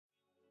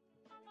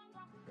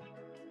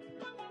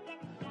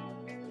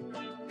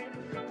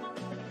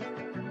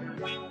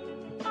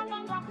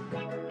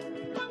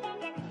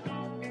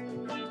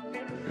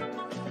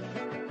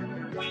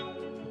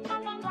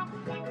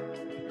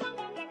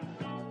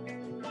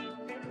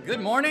Good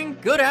morning,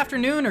 good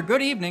afternoon, or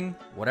good evening,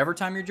 whatever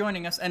time you're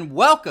joining us, and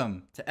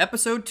welcome to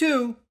episode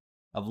 2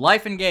 of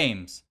Life and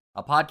Games,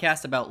 a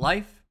podcast about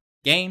life,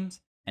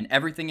 games, and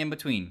everything in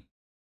between.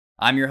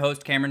 I'm your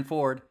host, Cameron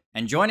Ford,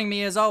 and joining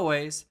me as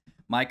always,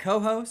 my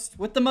co-host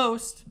with the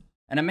most,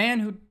 and a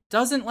man who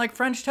doesn't like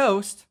French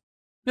toast,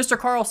 Mr.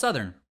 Carl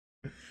Southern.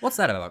 What's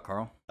that about,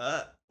 Carl?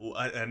 Well,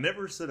 I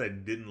never said I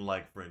didn't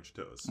like French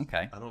toast.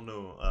 Okay. I don't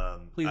know.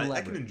 Please I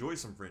elaborate. can enjoy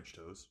some French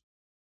toast,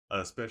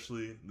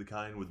 especially the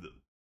kind with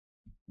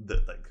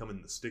that come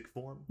in the stick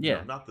form. Yeah.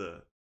 No, not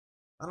the.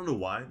 I don't know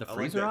why. The I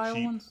freezer like that aisle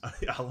cheap, ones?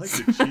 I like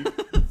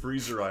the cheap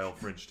freezer aisle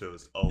French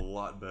toast a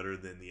lot better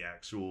than the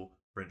actual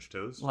French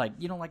toast. Like,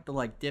 you don't like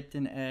the, dipped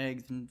in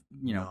eggs and,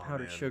 No,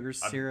 powdered man. sugar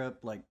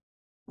syrup,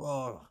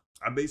 whoa.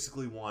 I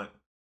basically want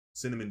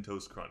cinnamon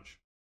toast crunch.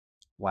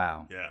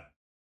 Wow. Yeah,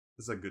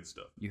 it's like good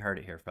stuff. You heard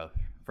it here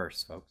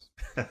first, folks.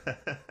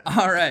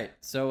 All right,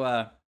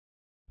 so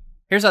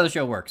here's how the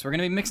show works. We're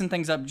going to be mixing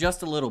things up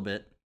just a little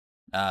bit,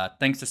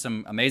 thanks to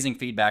some amazing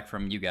feedback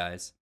from you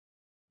guys.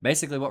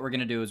 Basically, what we're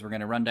going to do is we're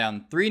going to run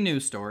down 3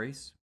 news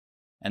stories,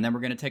 and then we're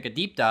going to take a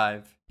deep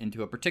dive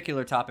into a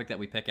particular topic that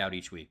we pick out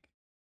each week.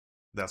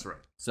 That's right.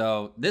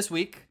 So this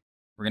week,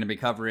 we're going to be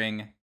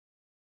covering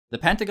the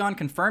Pentagon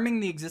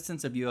confirming the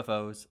existence of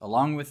UFOs,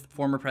 along with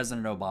former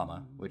President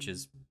Obama, which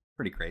is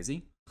pretty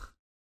crazy.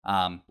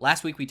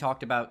 Last week, we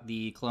talked about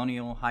the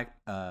Colonial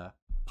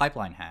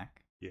Pipeline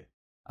hack. Yeah.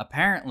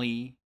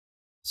 Apparently,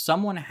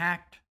 someone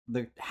hacked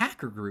the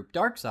hacker group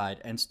DarkSide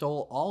and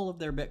stole all of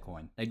their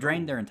Bitcoin. They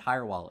drained their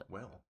entire wallet.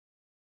 Well.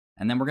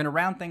 And then we're going to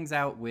round things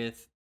out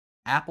with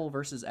Apple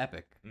versus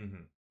Epic,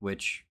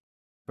 which,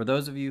 for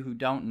those of you who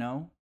don't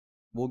know,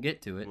 we'll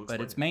get to it,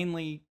 but it's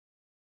mainly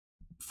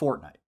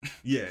Fortnite.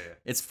 Yeah.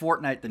 It's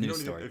Fortnite, the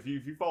news story. If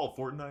you follow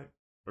Fortnite,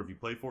 or if you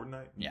play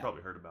Fortnite, you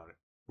probably heard about it.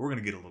 We're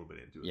going to get a little bit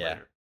into it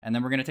later. And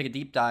then we're going to take a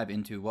deep dive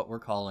into what we're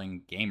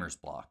calling Gamer's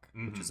Block,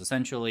 which is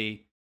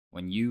essentially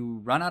when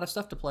you run out of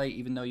stuff to play,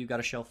 even though you've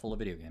got a shelf full of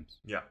video games.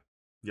 Yeah.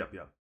 Yep.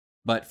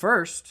 But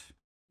first,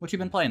 what you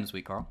been playing this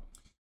week, Carl?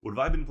 What have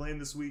I been playing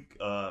this week?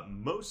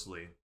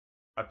 Mostly,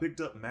 I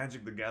picked up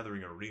Magic the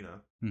Gathering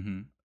Arena.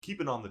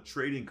 Keeping on the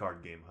trading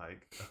card game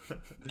hike.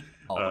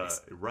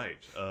 Always.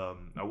 Right.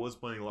 I was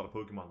playing a lot of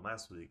Pokemon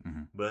last week,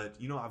 but,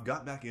 I've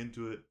got back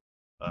into it.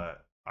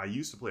 I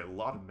used to play a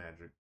lot of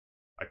Magic.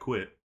 I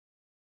quit.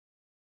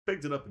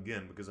 Picked it up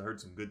again because I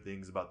heard some good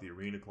things about the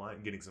Arena client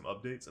and getting some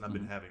updates, and I've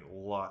been having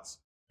lots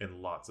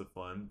and lots of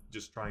fun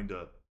just trying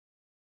to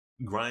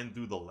grind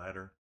through the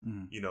ladder,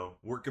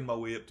 working my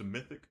way up to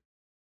Mythic,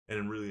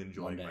 and really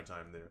enjoying my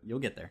time there. You'll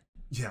get there.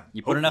 Yeah.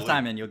 You put enough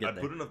time in, you'll get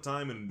there. I put enough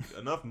time and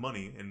enough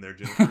money in there,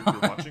 Jennifer, if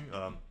you're watching.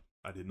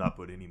 I did not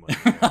put any money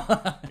in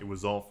there. It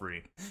was all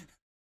free.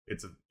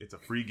 It's a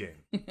free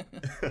game.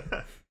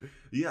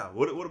 Yeah.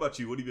 What about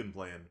you? What have you been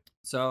playing?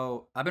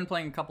 So I've been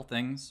playing a couple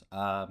things.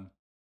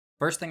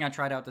 First thing I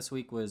tried out this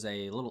week was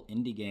a little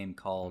indie game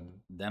called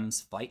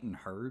Them's Fightin'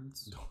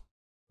 Herds,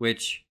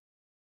 which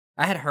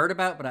I had heard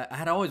about, but I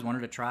had always wanted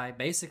to try.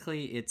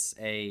 Basically, it's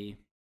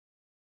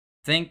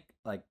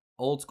like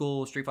old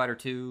school Street Fighter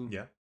 2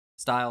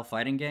 style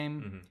fighting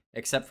game,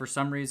 except for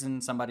some reason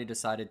somebody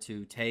decided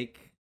to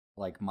take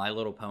like My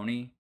Little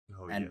Pony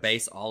and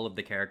base all of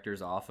the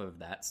characters off of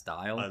that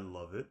style. I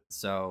love it.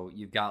 So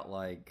you've got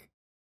like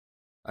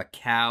a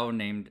cow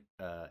named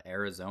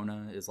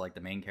Arizona is like the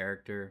main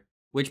character.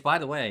 Which, by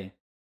the way,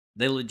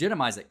 they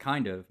legitimize it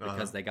kind of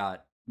because they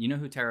got, you know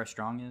who Tara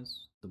Strong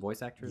is? The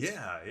voice actress?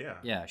 Yeah.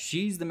 Yeah,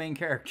 she's the main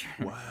character.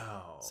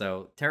 Wow.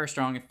 So Tara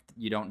Strong, if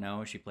you don't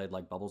know, she played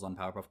like Bubbles on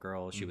Powerpuff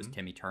Girls. She was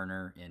Timmy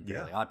Turner in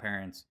Fairly Odd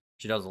Parents.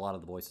 She does a lot of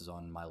the voices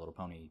on My Little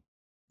Pony,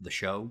 the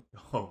show.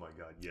 Oh my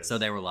God, yes. So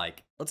they were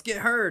like, let's get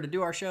her to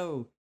do our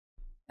show,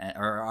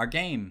 or our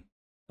game.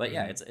 But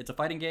yeah, it's a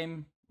fighting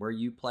game where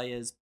you play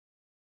as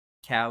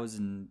cows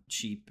and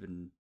sheep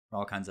and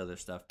all kinds of other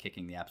stuff,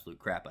 kicking the absolute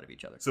crap out of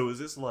each other. So is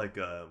this like,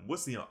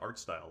 what's the art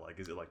style like?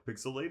 Is it like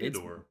pixelated it's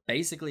or?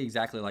 Basically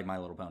exactly like My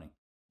Little Pony.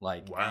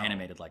 Like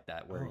animated like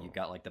that, where you've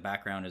got like the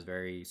background is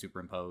very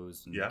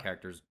superimposed and the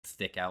characters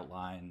thick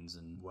outlines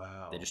and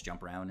they just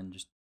jump around and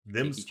just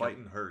Them's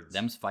Fightin' Herds.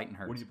 Them's Fightin'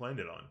 Herds. What are you playing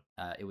it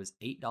on? It was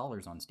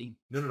 $8 on Steam.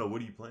 No.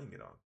 What are you playing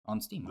it on?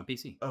 On Steam, on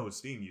PC. Oh,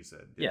 Steam, you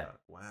said. Yeah.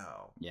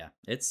 Wow. Yeah,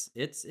 it's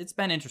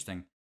been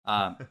interesting.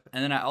 And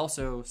then I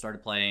also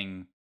started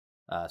playing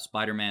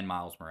Spider-Man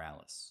Miles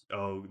Morales.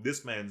 Oh,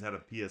 this man's had a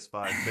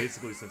PS5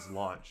 basically since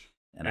launch,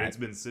 and it's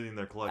been sitting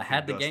there collecting. I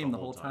had the dust game the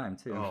whole time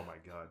too. Oh my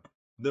God,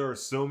 there are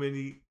so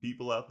many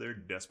people out there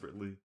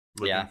desperately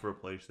looking for a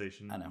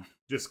PlayStation. I know,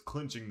 just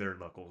clenching their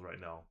knuckles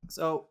right now.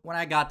 So when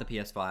I got the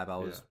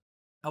PS5,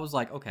 I was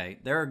like, okay,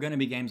 there are going to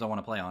be games I want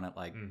to play on it,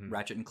 like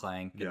Ratchet and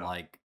Clank, and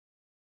like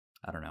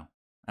I don't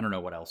know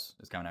what else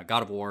is coming out.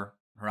 God of War,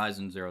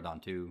 Horizon Zero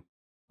Dawn 2,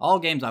 all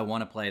games I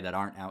want to play that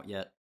aren't out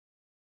yet.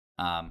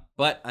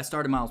 But I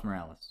started Miles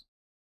Morales.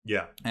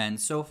 Yeah. And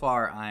so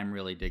far, I'm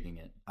really digging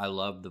it. I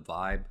love the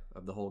vibe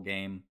of the whole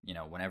game. You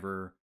know,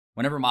 whenever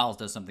Miles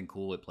does something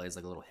cool, it plays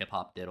like a little hip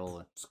hop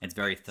diddle. It's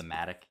very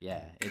thematic.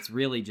 Yeah, it's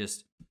really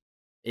just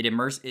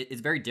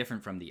It's very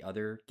different from the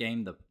other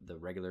game, the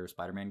regular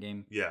Spider-Man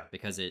game. Yeah.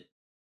 Because it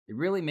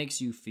really makes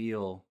you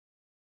feel.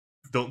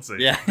 Don't say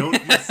yeah. it.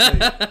 Don't just say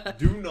it.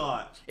 Do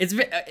not.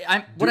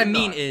 What I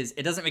mean is,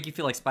 it doesn't make you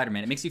feel like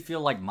Spider-Man. It makes you feel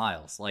like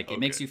Miles. Like, it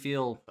makes you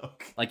feel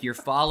like you're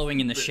following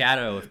in the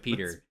shadow of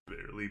Peter.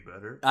 That's barely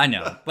better. I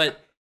know,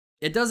 but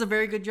it does a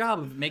very good job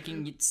of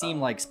making it seem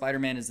like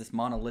Spider-Man is this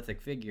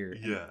monolithic figure.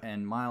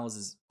 And Miles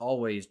is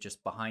always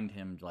just behind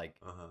him, like,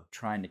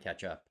 trying to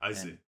catch up. I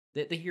see.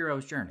 The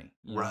hero's journey.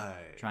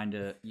 Right. Trying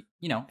to,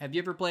 have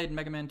you ever played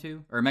Mega Man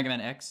 2? Or Mega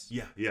Man X?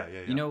 Yeah.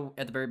 You know,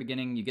 at the very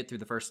beginning, you get through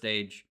the first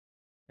stage,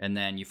 and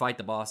then you fight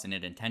the boss, and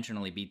it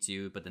intentionally beats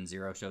you, but then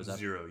Zero shows up.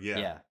 Zero, yeah.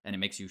 Yeah, and it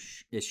makes you,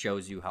 it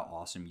shows you how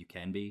awesome you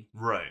can be.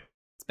 Right.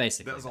 It's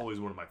basically that was always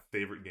one of my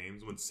favorite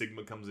games, when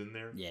Sigma comes in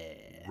there.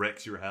 Yeah.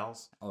 Wrecks your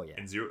house. Oh, yeah.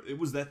 And Zero, it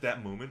was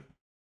that moment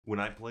when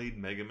I played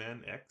Mega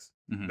Man X.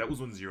 That was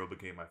when Zero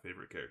became my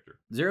favorite character.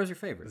 Zero's your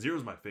favorite?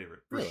 Zero's my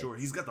favorite, for sure.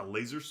 He's got the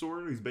laser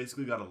sword. He's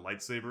basically got a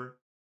lightsaber.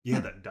 He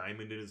had that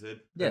diamond in his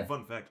head. Yeah. And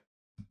fun fact,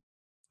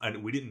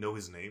 we didn't know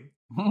his name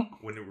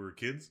when we were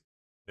kids.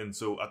 And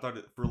so I thought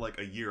for like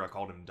a year I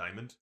called him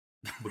Diamond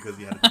because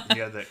he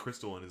had that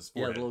crystal in his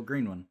forehead. Yeah, the little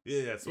green one.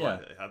 Yeah, so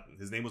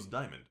his name was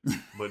Diamond.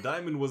 But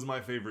Diamond was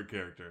my favorite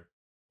character.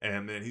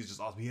 And man, he's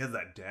just awesome. He has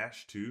that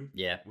dash too.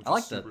 Yeah, I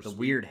like the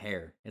weird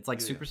hair. It's like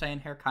Super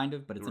Saiyan hair, kind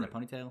of, but it's in a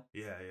ponytail.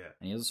 Yeah.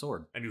 And he has a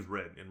sword. And he's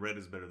red, and red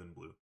is better than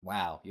blue.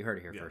 Wow, you heard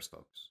it here first,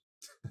 folks.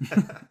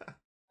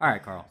 All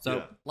right, Carl.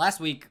 So last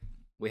week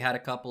we had a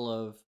couple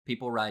of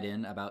people write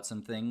in about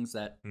some things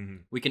that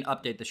we can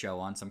update the show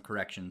on, some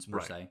corrections per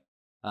se.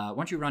 Why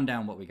don't you run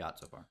down what we got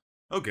so far?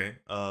 Okay.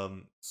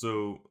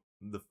 So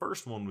the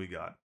first one we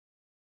got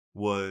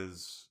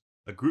was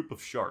a group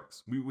of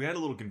sharks. We had a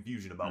little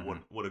confusion about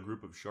what a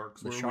group of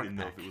sharks were. We didn't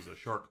know if it was a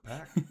shark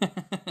pack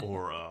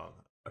or a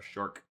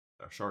shark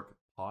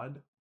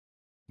pod.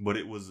 But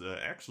it was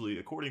actually,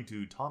 according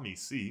to Tommy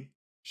C,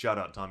 shout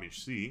out Tommy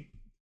C,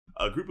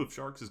 a group of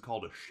sharks is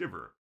called a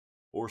shiver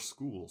or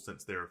school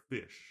since they're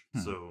fish.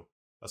 So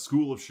a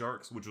school of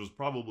sharks, which was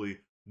probably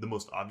the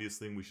most obvious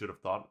thing we should have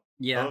thought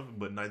of,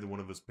 but neither one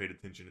of us paid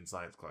attention in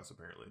science class,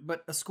 apparently.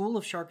 But a school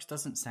of sharks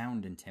doesn't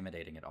sound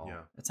intimidating at all.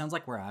 Yeah. It sounds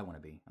like where I want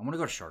to be. I want to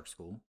go to shark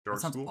school. That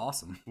sounds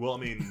awesome. Well, I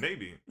mean,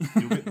 maybe.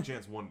 You'll get the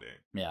chance one day.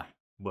 Yeah.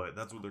 But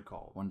that's what they're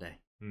called. One day.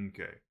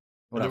 Okay.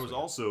 But there was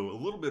also a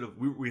little bit of,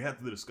 we had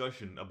the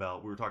discussion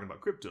about, we were talking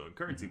about crypto and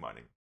currency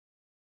mining.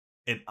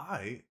 And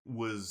I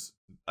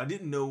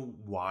didn't know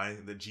why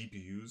the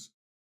GPUs,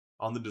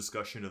 on the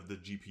discussion of the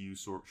GPU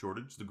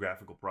shortage, the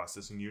graphical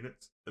processing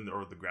units,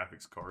 or the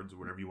graphics cards, or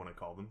whatever you want to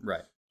call them,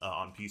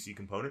 on PC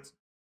components,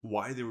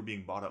 why they were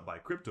being bought up by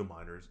crypto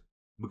miners,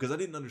 because I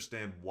didn't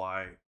understand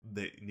why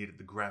they needed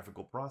the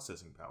graphical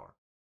processing power.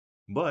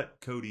 But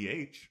Cody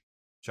H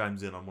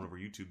chimes in on one of our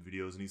YouTube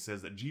videos, and he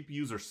says that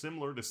GPUs are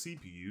similar to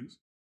CPUs,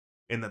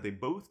 and that they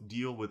both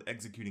deal with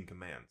executing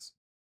commands.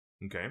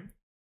 Okay?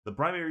 The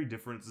primary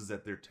difference is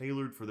that they're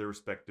tailored for their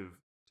respective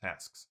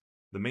tasks.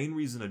 The main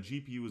reason a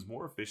GPU is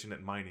more efficient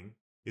at mining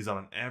is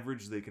on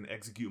average they can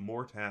execute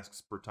more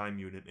tasks per time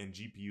unit, and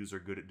GPUs are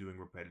good at doing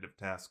repetitive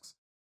tasks,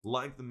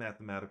 like the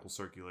mathematical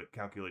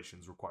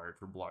calculations required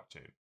for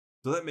blockchain.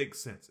 So that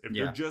makes sense. If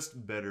they're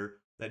just better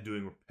at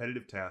doing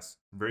repetitive tasks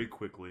very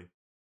quickly,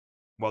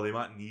 while they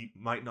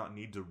might not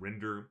need to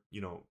render,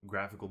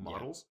 graphical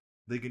models,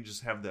 they can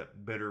just have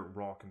that better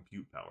raw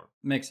compute power.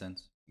 Makes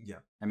sense. Yeah.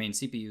 I mean,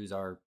 CPUs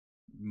are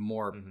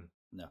more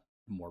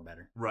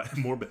better. Right,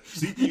 more better.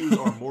 CPUs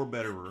are more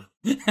betterer.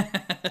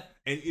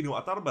 And,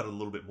 I thought about it a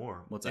little bit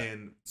more. What's that?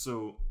 And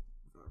so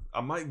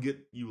I might get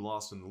you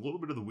lost in a little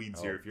bit of the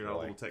weeds here if you're not a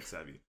little tech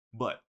savvy.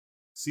 But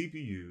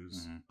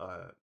CPUs,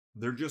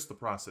 they're just the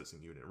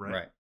processing unit, right?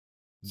 Right.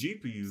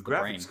 GPUs,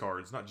 graphics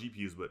cards, not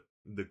GPUs, but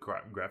the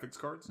graphics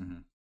cards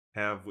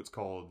have what's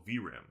called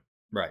VRAM.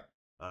 Right.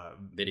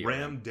 Video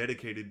RAM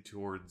dedicated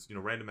towards,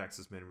 random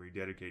access memory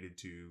dedicated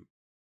to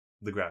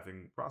the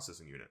graphical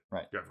processing unit.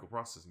 Right. Graphical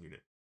processing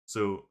unit.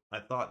 So I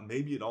thought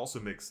maybe it also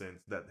makes sense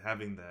that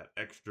having that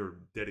extra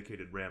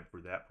dedicated RAM for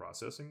that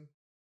process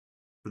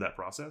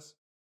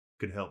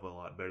could help a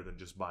lot better than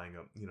just buying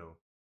up,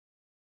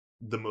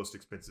 the most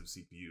expensive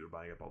CPU or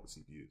buying up all the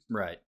CPUs.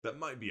 Right. That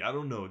might be. I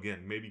don't know.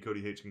 Again, maybe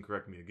Cody H can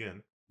correct me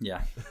again.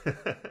 Yeah.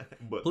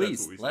 But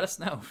please let us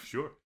know.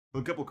 Sure.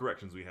 A couple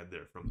corrections we had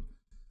there from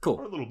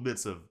our little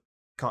bits of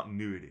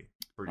continuity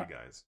for you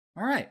guys.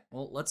 All right.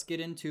 Well, let's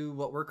get into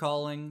what we're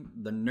calling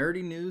the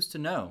nerdy news to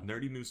know.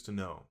 Nerdy news to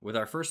know. With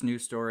our first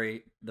news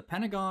story, the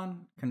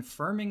Pentagon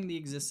confirming the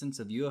existence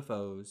of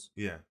UFOs.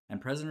 Yeah. And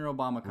President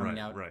Obama coming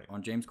out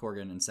on James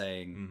Corgan and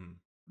saying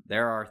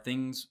there are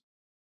things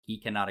he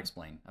cannot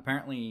explain.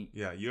 Apparently.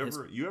 Yeah. You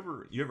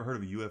ever heard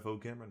of a UFO,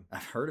 Cameron?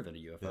 I've heard of it, a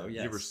UFO. Yeah.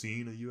 Yes. You ever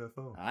seen a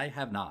UFO? I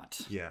have not.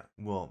 Yeah.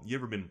 Well, you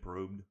ever been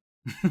probed?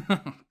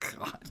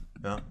 God.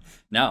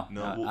 No.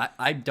 Well,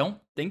 I don't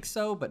think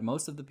so. But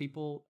most of the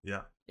people.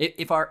 Yeah.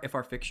 If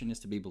our fiction is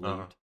to be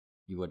believed,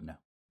 you would know.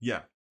 Yeah.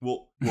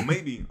 Well,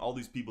 maybe all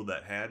these people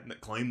that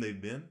claim they've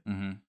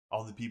been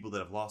all the people that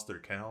have lost their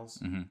cows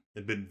Mm-hmm.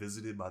 and been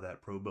visited by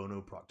that pro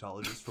bono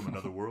proctologist from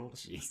another world.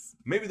 Jeez.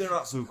 Maybe they're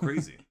not so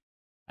crazy.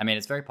 I mean,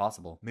 it's very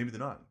possible. Maybe they're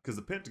not. Because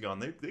the Pentagon,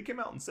 they came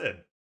out and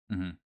said,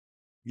 Mm-hmm.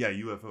 yeah,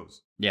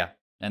 UFOs. Yeah,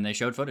 and they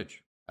showed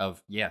footage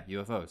of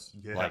UFOs.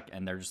 Yeah. Like,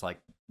 and they're just like,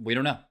 we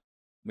don't know.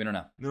 We don't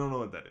know. They don't know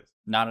what that is.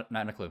 Not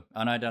a clue.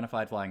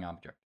 Unidentified flying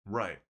object.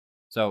 Right.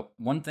 So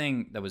one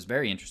thing that was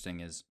very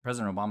interesting is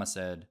President Obama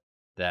said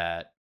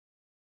that,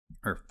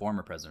 or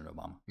former President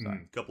Obama. Sorry.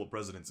 A couple of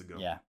presidents ago.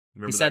 Yeah.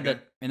 Remember He said guy?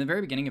 that in the very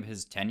beginning of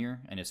his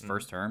tenure and his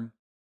first term,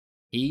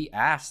 he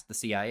asked the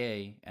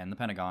CIA and the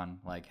Pentagon,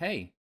 like,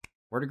 hey,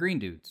 where are the green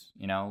dudes?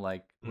 You know,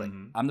 like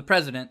I'm the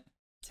president.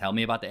 Tell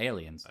me about the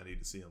aliens. I need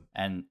to see them.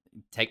 And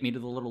take me to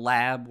the little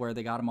lab where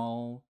they got them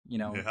all,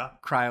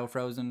 cryo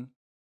frozen.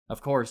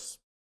 Of course,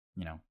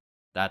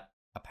 that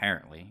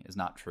apparently is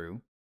not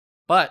true.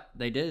 But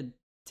they did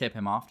tip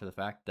him off to the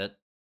fact that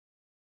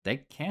they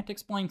can't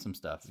explain some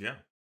stuff. Yeah.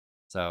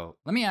 So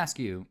let me ask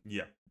you.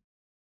 Yeah.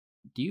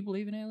 Do you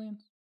believe in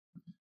aliens?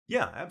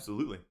 Yeah,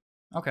 absolutely.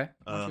 Okay.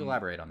 Why don't you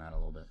elaborate on that a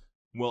little bit?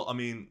 Well, I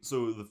mean,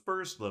 so the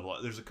first level,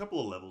 there's a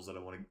couple of levels that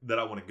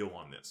I want to go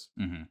on this.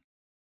 Mm-hmm.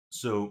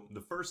 So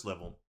the first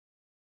level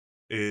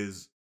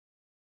is,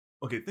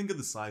 okay, think of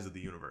the size of the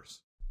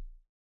universe.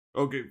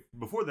 Okay,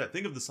 before that,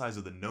 think of the size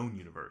of the known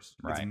universe.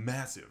 Right. It's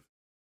massive.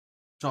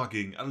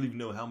 Talking, I don't even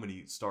know how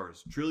many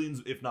stars,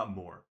 trillions, if not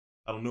more.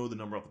 I don't know the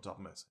number off the top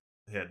of my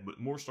head, but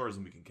more stars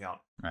than we can count,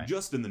 right.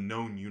 Just in the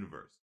known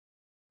universe.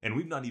 And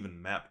we've not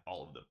even mapped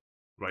all of them,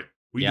 right?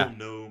 We don't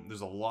know.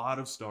 There's a lot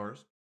of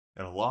stars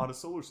and a lot of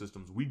solar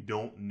systems. We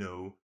don't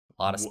know.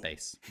 A lot of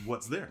space.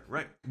 What's there,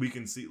 right? We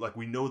can see, like,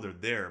 we know they're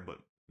there, but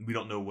we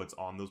don't know what's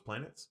on those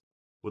planets.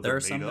 What there they're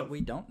are some made that of.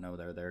 we don't know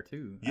they're there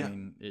too. Yeah. I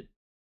mean,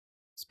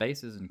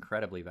 space is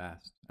incredibly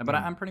vast. But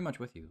I'm pretty much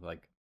with you.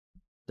 Like,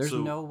 there's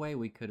no way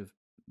we could have.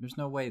 There's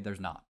no way there's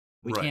not.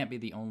 We can't be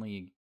the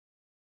only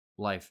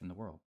life in the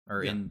world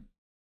or in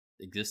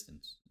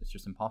existence. It's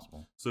just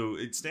impossible. So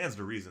it stands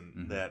to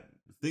reason that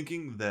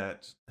thinking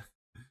that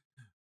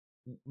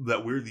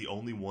we're the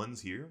only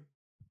ones here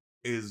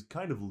is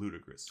kind of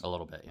ludicrous. A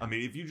little bit. Yeah. I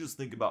mean, if you just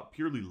think about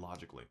purely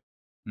logically,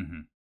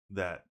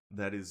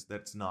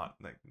 that's not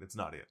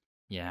it.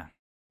 Yeah.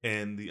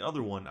 And the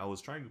other one, I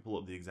was trying to pull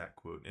up the exact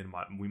quote, and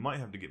we might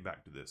have to get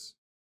back to this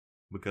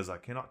because I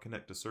cannot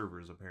connect to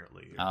servers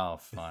apparently. Oh,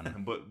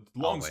 fun. But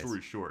long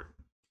story short,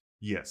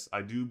 yes,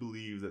 I do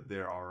believe that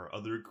there are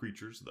other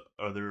creatures,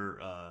 other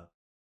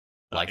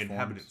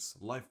inhabitants,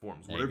 life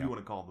forms, whatever you want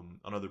to call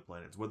them, on other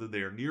planets. Whether they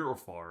are near or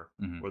far,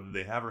 whether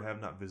they have or have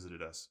not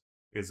visited us,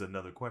 is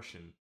another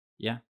question.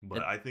 Yeah.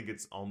 But I think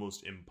it's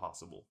almost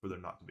impossible for there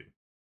not to be.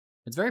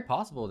 It's very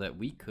possible that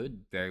we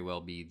could very well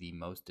be the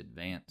most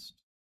advanced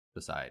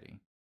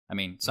society. I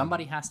mean,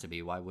 somebody has to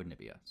be. Why wouldn't it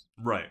be us?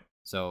 Right.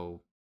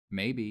 So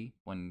maybe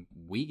when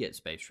we get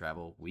space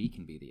travel, we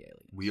can be the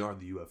aliens. We are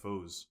the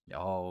UFOs.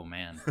 Oh,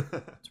 man.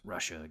 It's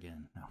Russia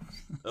again. No.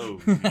 Oh,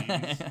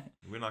 geez.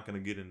 We're not going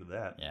to get into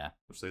that. Yeah.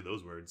 Or say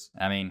those words.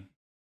 I mean,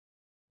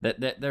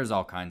 there's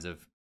all kinds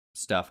of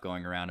stuff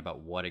going around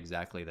about what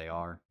exactly they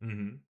are,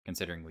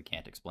 considering we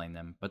can't explain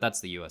them. But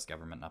that's the U.S.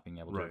 government not being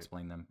able to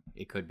explain them.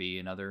 It could be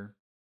another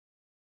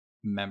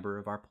member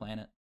of our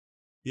planet.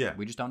 Yeah.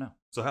 We just don't know.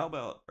 So how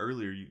about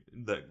earlier,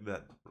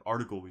 that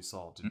article we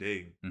saw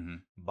today,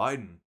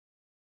 Biden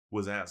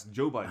was asked,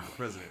 Joe Biden, the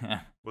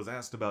president, was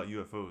asked about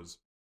UFOs.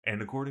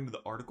 And according to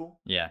the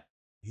article,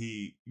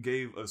 he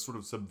gave a sort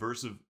of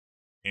subversive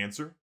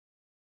answer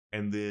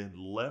and then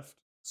left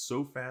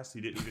so fast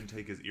he didn't even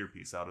take his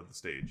earpiece out of the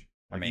stage.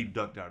 Like, he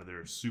ducked out of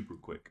there super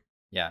quick.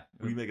 Yeah.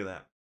 What do you make of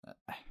that?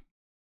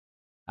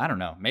 I don't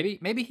know.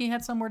 Maybe he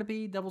had somewhere to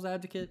be devil's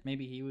advocate.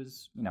 Maybe he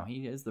was,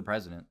 he is the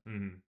president.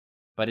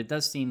 But it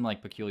does seem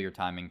like peculiar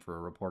timing for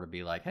a reporter to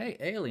be like, hey,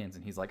 aliens.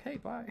 And he's like, hey,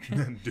 bye.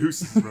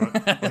 Deuces, bro.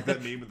 Like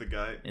that meme with the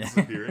guy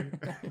disappearing.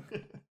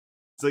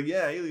 It's like,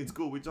 yeah, aliens,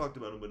 cool. We talked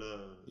about them, but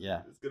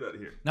let's get out of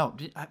here. No,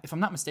 if I'm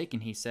not mistaken,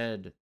 he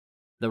said,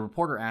 the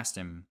reporter asked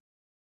him,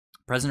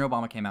 President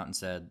Obama came out and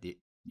said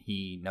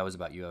he knows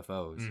about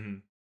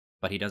UFOs,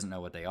 but he doesn't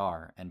know what they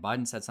are. And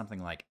Biden said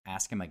something like,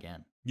 ask him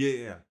again.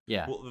 Yeah.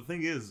 Well, the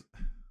thing is,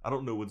 I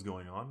don't know what's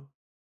going on.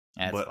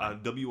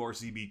 But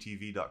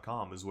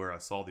WRCBTV.com is where I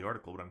saw the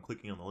article, but I'm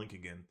clicking on the link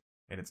again,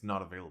 and it's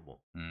not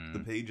available. The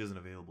page isn't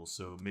available,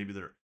 so maybe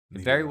they're...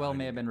 It very well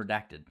may have been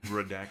redacted.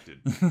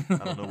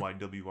 I don't know why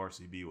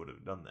WRCB would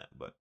have done that,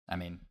 but... I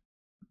mean...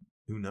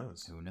 Who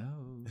knows?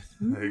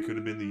 It could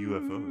have been the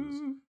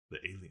UFOs. The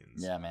aliens.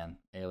 Yeah, man.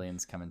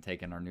 Aliens come and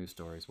take in our news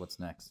stories. What's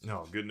next?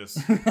 Oh, goodness.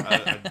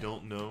 I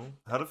don't know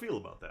how to feel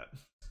about that.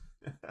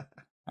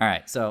 All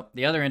right, so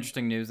the other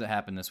interesting news that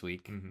happened this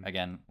week,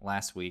 again,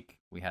 last week,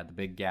 we had the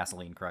big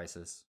gasoline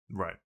crisis.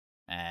 Right.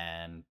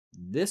 And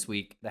this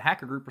week, the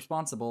hacker group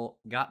responsible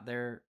got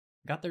their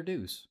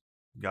dues.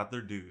 Got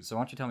their dues. So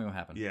why don't you tell me what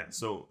happened? Yeah,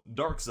 so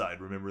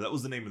DarkSide, remember, that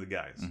was the name of the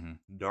guys.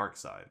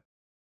 DarkSide.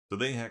 So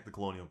they hacked the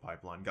Colonial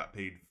Pipeline, got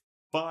paid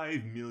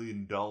 $5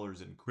 million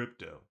in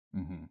crypto.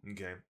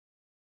 Okay.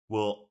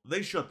 Well,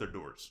 they shut their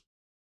doors.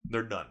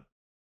 They're done.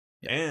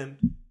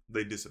 And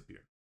they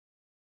disappear.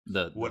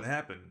 What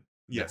happened?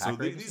 Yeah, so hack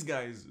these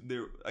guys,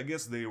 I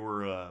guess they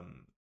were,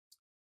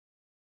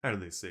 how do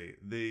they say?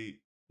 They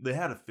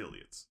had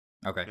affiliates.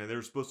 Okay. And they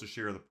were supposed to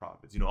share the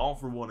profits. You know, all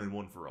for one and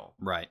one for all.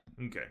 Right.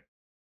 Okay.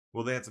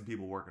 Well, they had some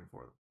people working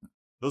for them.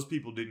 Those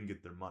people didn't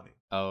get their money.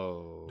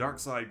 Oh.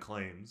 DarkSide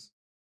claims,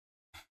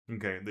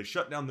 okay, they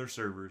shut down their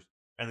servers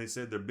and they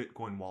said their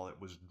Bitcoin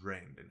wallet was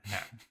drained and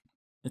hacked.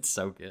 It's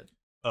so good.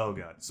 Oh,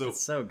 God. So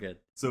it's so good.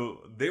 So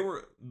they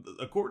were,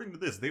 according to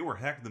this, they were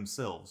hacked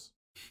themselves.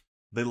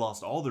 They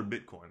lost all their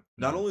Bitcoin.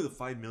 Not only the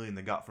 5 million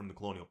they got from the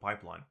Colonial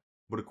Pipeline,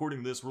 but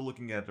according to this, we're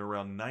looking at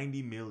around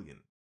 90 million.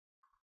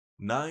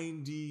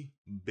 90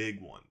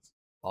 big ones.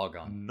 All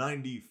gone.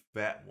 90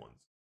 fat ones.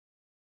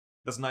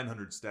 That's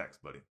 900 stacks,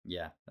 buddy.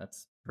 Yeah,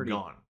 that's pretty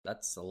gone.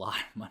 That's a lot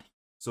of money.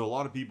 So a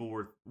lot of people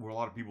were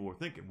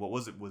thinking, what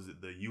was it? Was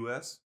it the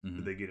U.S.? Mm-hmm.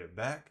 Did they get it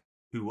back?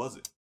 Who was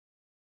it?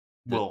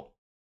 Well,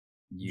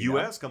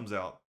 U.S. comes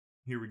out.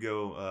 Here we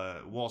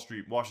go.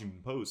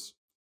 Washington Post.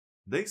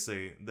 They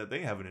say that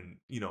they have an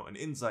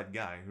inside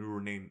guy who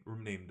remained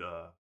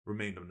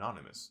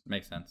anonymous.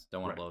 Makes sense.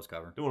 Don't want to blow his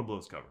cover. Don't want to blow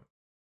his cover.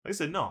 They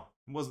said no,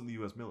 it wasn't the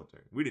U.S.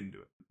 military. We didn't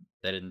do it.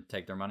 They didn't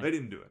take their money. They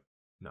didn't do it.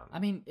 No. I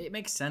mean, it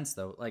makes sense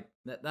though. Like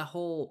that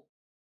whole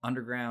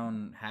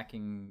underground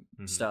hacking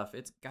stuff.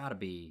 It's got to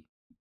be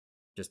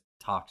just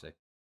toxic.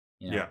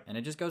 You know? Yeah. And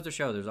it just goes to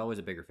show there's always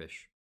a bigger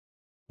fish.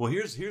 Well,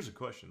 here's a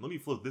question. Let me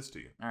float this to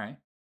you. All right.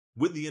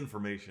 With the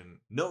information,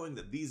 knowing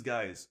that these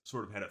guys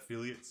sort of had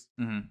affiliates,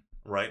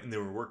 right, and they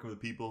were working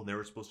with people, and they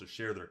were supposed to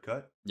share their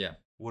cut. Yeah.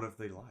 What if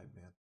they lied,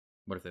 man?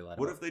 What if they lied?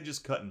 What if they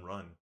just cut and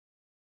run?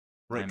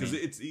 Right, because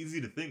it's easy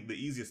to think. The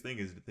easiest thing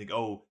is to think,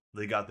 oh,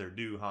 they got their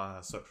due.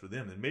 Ha, sucks for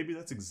them. And maybe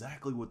that's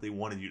exactly what they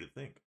wanted you to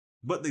think.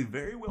 But they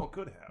very well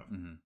could have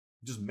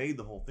just made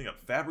the whole thing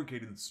up,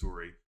 fabricated the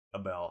story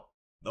about,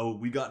 oh,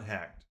 we got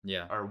hacked.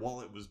 Yeah. Our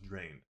wallet was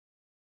drained.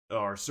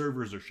 Our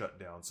servers are shut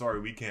down. Sorry,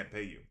 we can't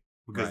pay you.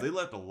 Because they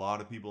left a lot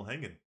of people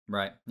hanging.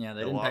 Right. Yeah,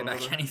 they didn't pay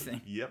back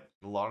anything. Yep.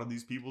 A lot of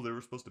these people they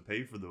were supposed to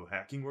pay for the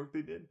hacking work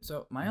they did.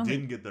 So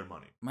didn't get their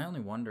money. My only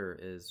wonder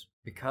is,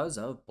 because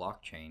of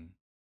blockchain,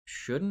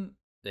 shouldn't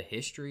the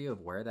history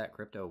of where that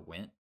crypto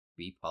went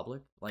be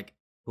public? Like,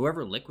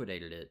 whoever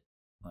liquidated it,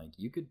 like,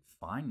 you could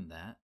find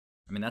that.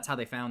 I mean, that's how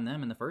they found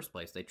them in the first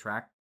place. They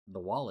tracked the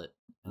wallet.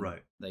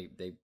 Right. They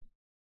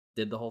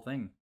did the whole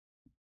thing.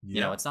 Yeah.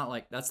 You know, it's not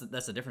like that's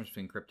the difference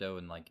between crypto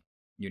and like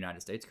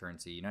United States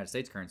currency. United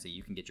States currency,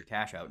 you can get your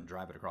cash out and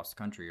drive it across the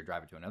country or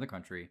drive it to another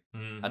country.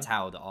 That's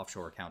how the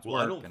offshore accounts work.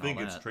 Well, I don't think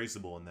it's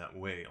traceable in that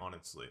way,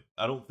 honestly.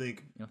 I don't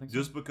think,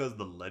 just because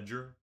the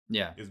ledger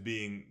is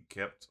being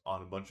kept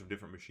on a bunch of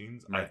different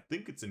machines, I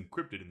think it's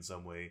encrypted in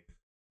some way,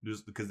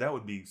 just because that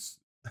would be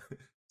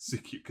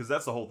secure. Because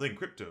that's the whole thing,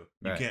 crypto.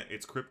 You can't,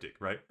 it's cryptic,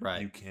 right?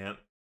 Right. You can't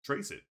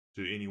trace it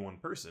to any one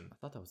person. I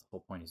thought that was the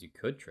whole point, is you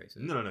could trace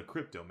it. No,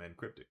 crypto, man,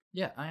 cryptic.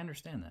 Yeah, I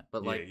understand that,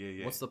 but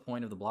what's the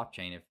point of the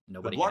blockchain if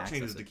nobody? The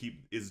blockchain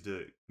is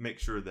to make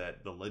sure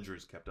that the ledger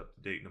is kept up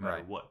to date no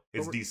matter what.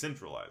 It's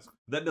decentralized.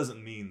 That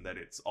doesn't mean that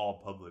it's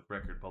all public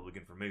record, public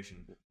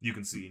information. You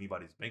can see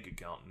anybody's bank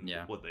account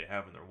and what they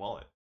have in their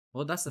wallet.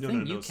 Well, that's the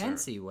thing. You can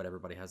see what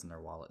everybody has in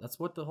their wallet. That's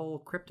what the whole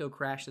crypto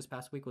crash this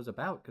past week was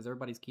about, because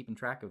everybody's keeping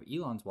track of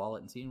Elon's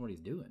wallet and seeing what he's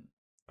doing.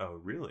 Oh,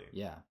 really?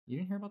 Yeah. You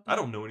didn't hear about that? I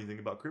don't know anything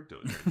about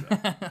crypto.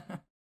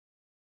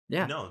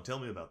 Yeah. No, tell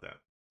me about that.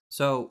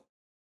 So,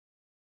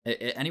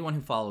 anyone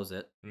who follows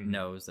it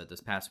knows that this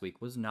past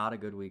week was not a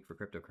good week for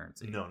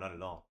cryptocurrency. No, not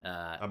at all.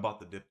 I bought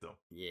the dip, though.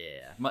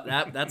 Yeah.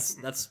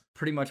 That's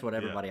pretty much what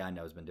everybody I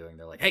know has been doing.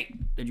 They're like, hey,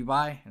 did you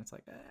buy? And it's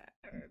like,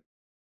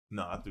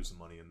 No, I threw some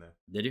money in there.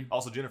 Did you?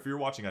 Also, Jennifer, you're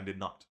watching. I did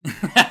not.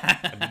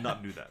 I did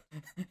not do that.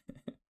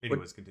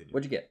 Anyways, continue.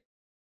 What'd you get?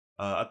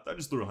 I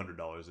just threw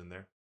 $100 in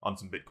there on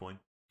some Bitcoin.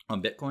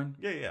 On Bitcoin?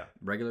 Yeah.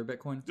 Regular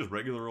Bitcoin? Just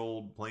regular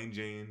old plain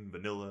Jane,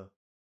 vanilla.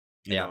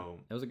 You know,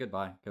 it was a good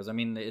buy. Because, I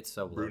mean, it's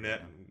so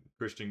brunette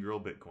Christian girl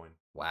Bitcoin.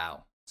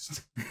 Wow.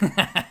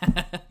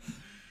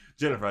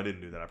 Jennifer, I didn't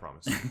do that, I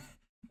promise.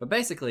 But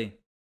basically,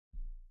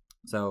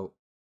 so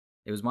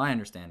it was my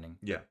understanding.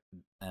 Yeah.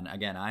 And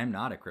again, I'm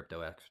not a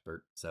crypto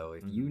expert. So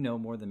if you know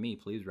more than me,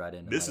 please write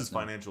in. This is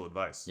financial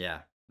advice. Yeah.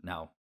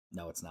 No,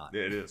 it's not.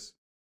 Yeah, it is.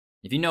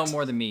 If you know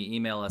more than me,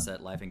 email us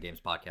at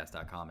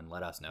lifeandgamespodcast.com and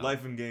let us know.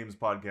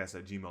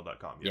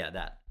 Lifeandgamespodcast@gmail.com. Yeah,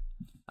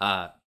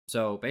 that.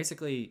 So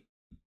basically,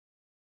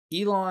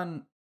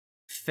 Elon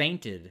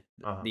fainted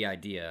the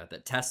idea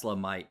that Tesla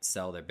might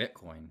sell their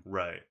Bitcoin.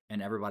 Right.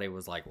 And everybody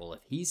was like, well,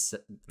 if he's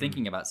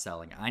thinking about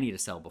selling, I need to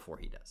sell before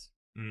he does.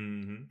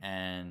 Mm-hmm.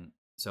 And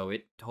so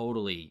it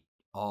totally,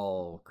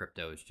 all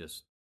cryptos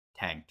just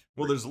tanked.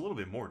 Well, there's a little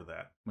bit more to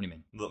that. What do you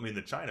mean? I mean,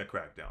 the China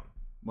crackdown.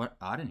 What?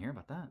 I didn't hear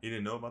about that. You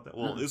didn't know about that?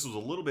 Well, this was a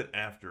little bit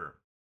after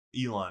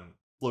Elon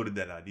floated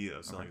that idea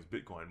of selling his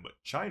Bitcoin. But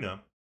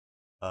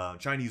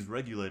Chinese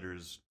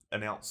regulators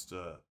announced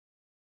a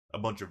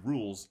bunch of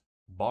rules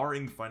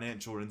barring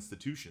financial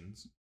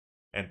institutions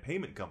and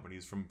payment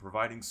companies from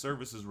providing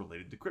services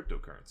related to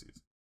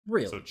cryptocurrencies.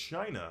 Really? So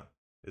China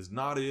is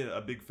not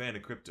a big fan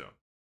of crypto.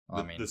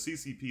 I mean, the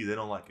CCP, they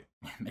don't like it.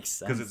 Makes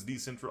sense. Because it's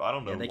decentralized. I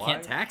don't know they why.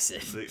 can't tax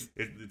it.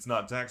 It's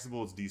not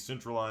taxable. It's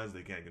decentralized.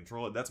 They can't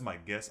control it. That's my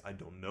guess. I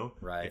don't know.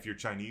 Right. If you're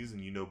Chinese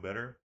and you know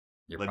better,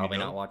 you're let probably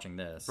me know. not watching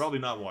this. Probably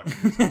not watching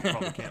this. You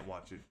probably can't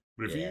watch it.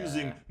 But if you're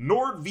using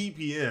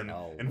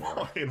NordVPN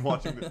and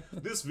watching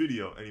this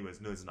video, anyways,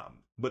 no, it's not.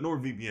 But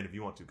NordVPN, if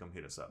you want to, come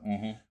hit us up.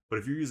 Mm-hmm. But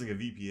if you're using a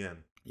VPN,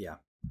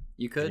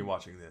 you could. and you're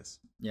watching this,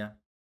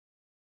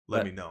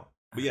 let me know.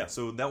 But yeah,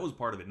 so that was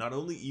part of it. Not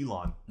only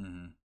Elon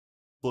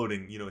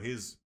floating,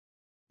 he's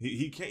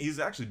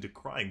actually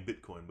decrying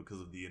Bitcoin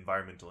because of the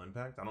environmental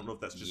impact. I don't know if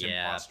that's just him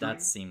posturing.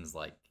 That seems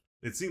like.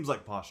 It seems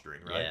like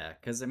posturing, right? Yeah,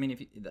 because I mean,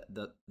 if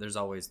there's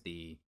always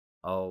you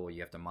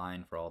have to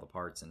mine for all the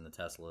parts in the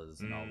Teslas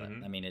and all that.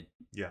 I mean,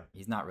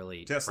 he's not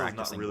really. Tesla's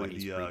not really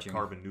the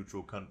carbon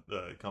neutral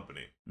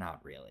company.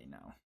 Not really,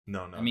 no.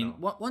 No. I mean,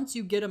 once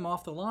you get them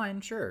off the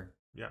line, sure.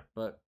 Yeah.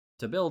 But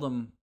to build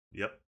them,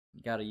 you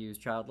got to use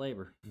child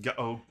labor.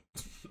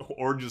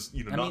 Or just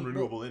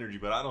non-renewable energy,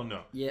 but I don't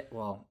know. Yeah,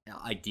 well,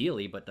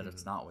 ideally, but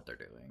that's not what they're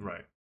doing.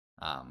 Right.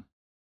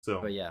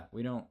 But yeah,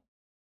 we don't.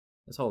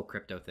 This whole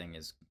crypto thing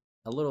is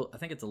a little. I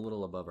think it's a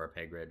little above our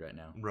pay grade right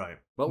now. Right.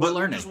 But we're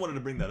learning. We just wanted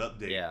to bring that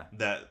update. Yeah.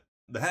 That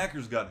the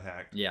hackers got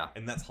hacked. Yeah.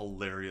 And that's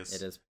hilarious.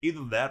 It is.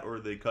 Either that or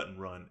they cut and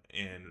run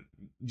and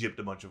gypped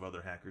a bunch of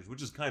other hackers,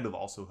 which is kind of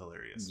also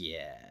hilarious.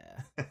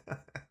 Yeah.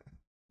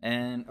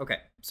 And okay,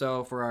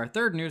 so for our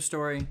third news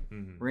story,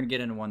 we're gonna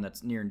get into one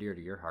that's near and dear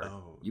to your heart.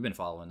 Oh. You've been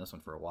following this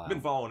one for a while. I've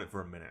been following it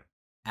for a minute.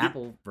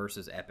 Apple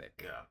versus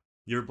Epic. Yeah.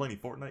 You ever play any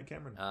Fortnite,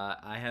 Cameron?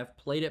 I have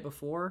played it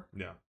before.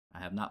 Yeah. I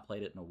have not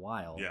played it in a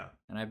while. Yeah.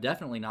 And I've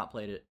definitely not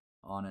played it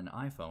on an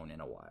iPhone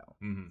in a while.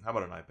 How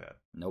about an iPad?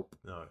 Nope.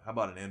 No. How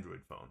about an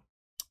Android phone?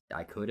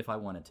 I could if I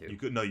wanted to. You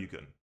could? No, you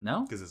couldn't.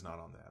 No? Because it's not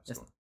on the App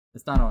Store.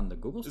 It's not on the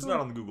Google Store? It's not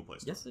on the Google Play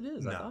Store. Yes, it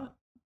is. No. I thought.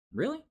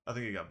 Really? I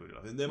think it got booted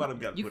off. They might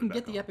have got You can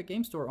get the Epic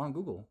Game Store on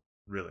Google.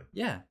 Really?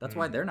 Yeah, that's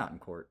why they're not in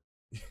court.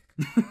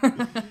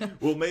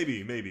 Well,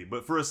 maybe.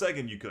 But for a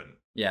second, you couldn't.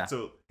 Yeah.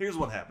 So here's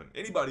what happened.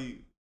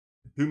 Anybody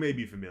who may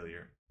be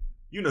familiar,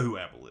 you know who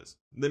Apple is.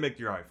 They make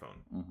your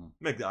iPhone,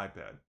 make the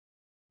iPad.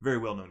 Very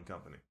well-known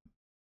company.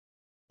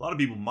 A lot of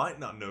people might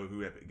not know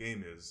who Epic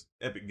Games.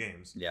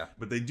 Yeah.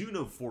 But they do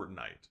know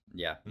Fortnite.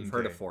 Yeah, you've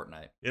heard of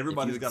Fortnite.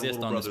 Everybody's got a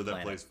little brother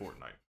that plays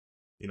Fortnite.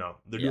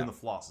 They're doing the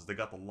flosses. They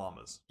got the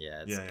llamas.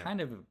 Yeah, it's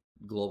kind of a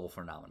global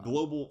phenomenon.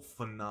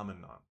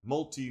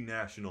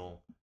 Multinational.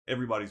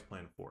 Everybody's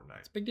playing Fortnite.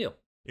 It's a big deal.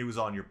 It was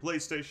on your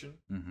PlayStation.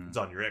 It's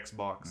on your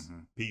Xbox,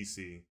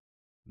 PC,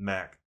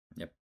 Mac.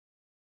 Yep.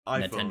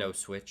 iPhone,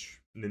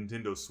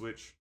 Nintendo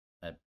Switch.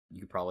 You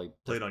could probably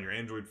play it on your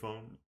Android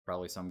phone.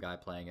 Probably some guy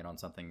playing it on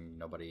something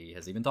nobody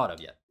has even thought of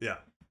yet. Yeah.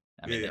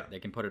 I mean, they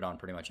can put it on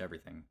pretty much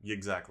everything.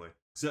 Exactly.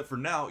 Except for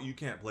now, you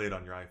can't play it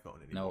on your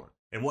iPhone anymore. No.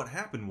 And what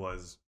happened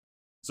was,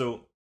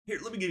 so here,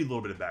 let me give you a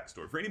little bit of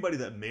backstory. For anybody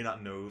that may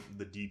not know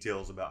the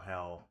details about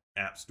how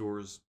app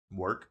stores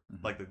work,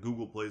 like the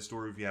Google Play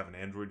Store if you have an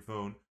Android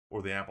phone,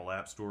 or the Apple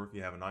App Store if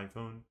you have an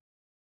iPhone,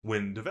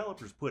 when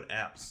developers put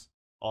apps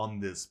on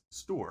this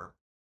store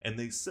and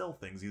they sell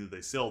things, either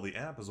they sell the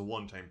app as a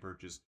one-time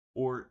purchase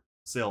or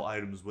sell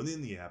items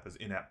within the app as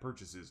in-app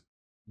purchases,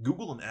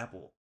 Google and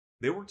Apple,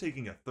 they were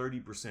taking a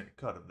 30%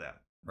 cut of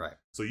that. Right.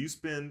 So you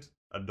spend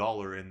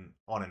 $1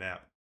 on an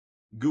app,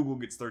 Google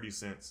gets 30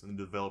 cents and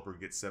the developer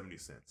gets 70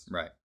 cents.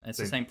 Right. And it's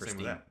the same for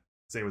Steam.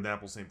 Same with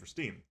Apple, same for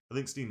Steam. I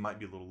think Steam might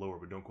be a little lower,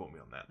 but don't quote me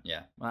on that.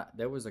 Yeah. Well,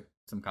 there was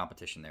some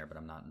competition there, but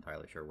I'm not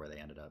entirely sure where they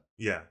ended up.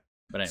 Yeah.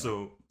 But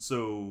anyway.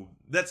 So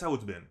that's how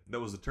it's been. That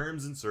was the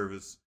terms and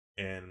service,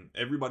 and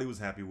everybody was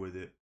happy with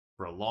it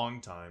for a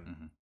long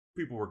time.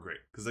 People were great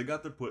because they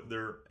got to put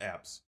their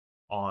apps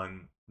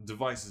on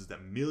devices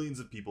that millions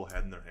of people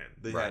had in their hand.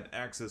 They had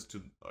access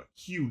to a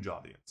huge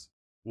audience,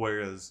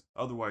 whereas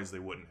otherwise they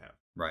wouldn't have.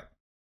 Right.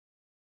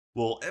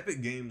 Well,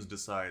 Epic Games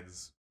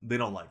decides they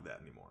don't like that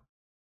anymore.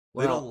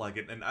 They don't like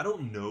it, and I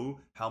don't know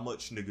how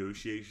much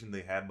negotiation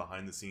they had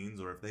behind the scenes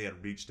or if they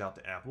had reached out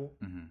to Apple,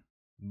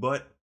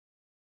 but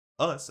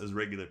us as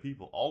regular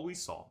people, all we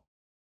saw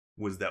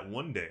was that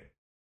one day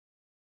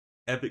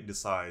Epic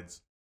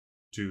decides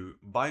to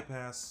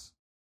bypass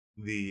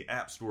the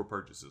App Store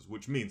purchases,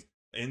 which means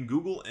in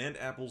Google and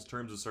Apple's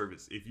terms of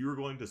service, if you're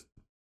going to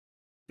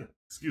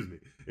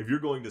if you're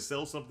going to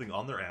sell something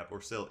on their app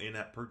or sell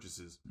in-app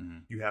purchases,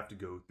 you have to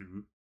go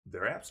through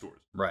their app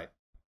stores. Right.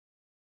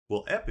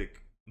 Well,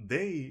 Epic,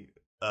 they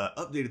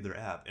updated their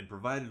app and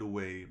provided a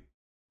way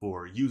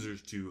for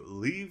users to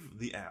leave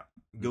the app,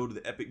 go to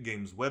the Epic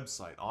Games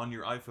website on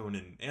your iPhone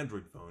and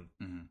Android phone,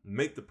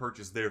 make the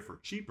purchase there for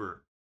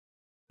cheaper,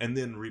 and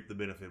then reap the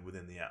benefit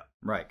within the app.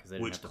 Right, because they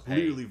didn't have to pay.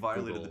 Clearly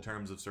violated Google the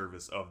terms of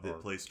service of the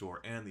Play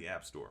Store and the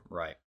App Store.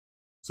 Right.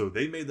 So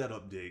they made that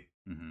update.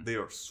 They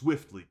are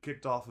swiftly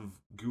kicked off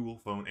of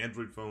Google phone,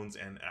 Android phones,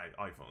 and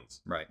iPhones.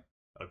 Right.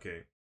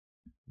 Okay.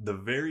 The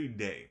very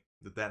day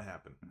that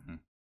happened,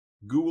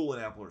 Google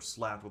and Apple are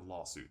slapped with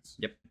lawsuits.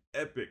 Yep.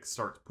 Epic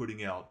starts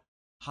putting out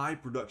high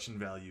production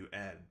value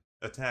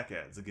attack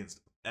ads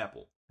against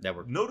Apple. That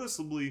were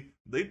noticeably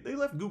they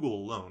left Google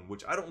alone,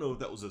 which I don't know if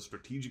that was a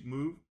strategic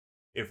move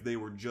if they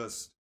were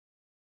just,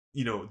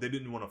 you know, they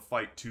didn't want to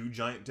fight two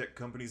giant tech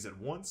companies at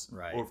once,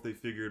 Right. or if they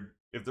figured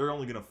if they're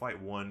only going to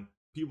fight one,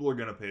 people are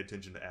going to pay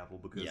attention to Apple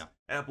because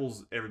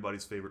Apple's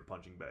everybody's favorite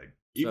punching bag.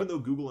 Even though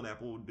Google and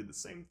Apple would be the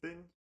same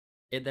thing.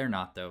 They're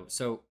not, though.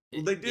 So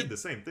they did the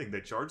same thing.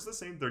 They charged the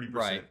same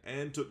 30%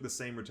 and took the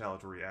same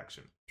retaliatory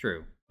action.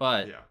 True.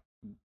 But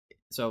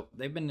so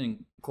they've been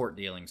in court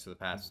dealings for the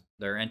past.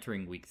 They're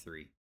entering week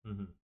 3.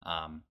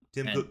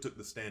 Tim Cook took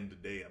the stand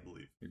today, I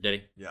believe. Did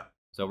he? Yeah.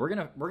 So we're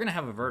gonna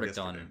have a verdict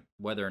on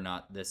whether or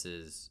not this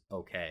is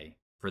okay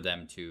for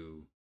them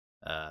to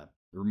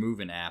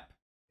remove an app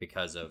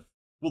because of.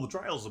 Well, the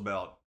trial's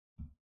about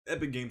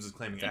Epic Games is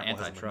claiming Apple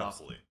has a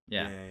monopoly.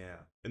 Yeah,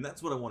 and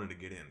that's what I wanted to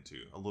get into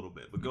a little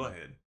bit. But go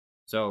ahead.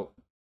 So,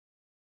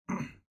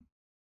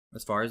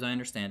 as far as I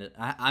understand it,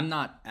 I'm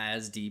not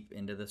as deep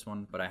into this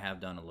one, but I have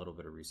done a little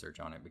bit of research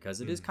on it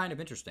because it is kind of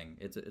interesting.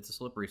 It's a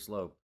slippery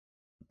slope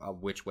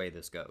of which way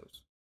this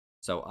goes.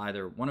 So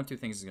either one of two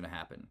things is going to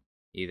happen.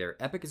 Either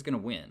Epic is going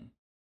to win,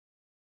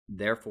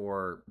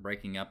 therefore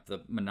breaking up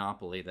the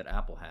monopoly that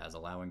Apple has,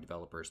 allowing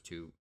developers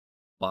to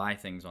buy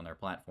things on their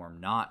platform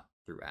not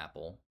through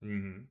Apple.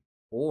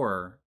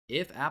 Or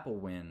if Apple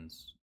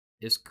wins,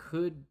 this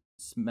could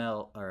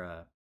smell,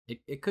 or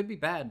it could be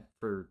bad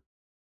for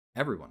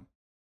everyone.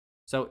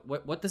 So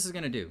what this is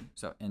going to do,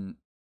 so, and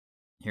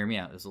hear me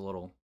out, there's a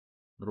little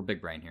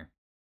big brain here.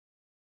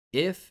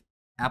 If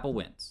Apple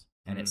wins,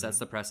 and it sets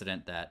the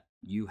precedent that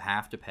you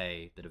have to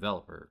pay the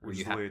developer. Which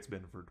is the way it's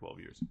been for 12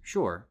 years.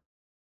 Sure.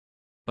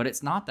 But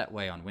it's not that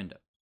way on Windows.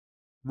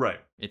 Right.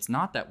 It's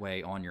not that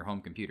way on your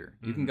home computer.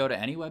 You can go to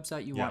any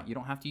website you want. You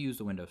don't have to use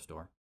the Windows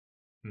Store.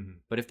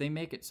 But if they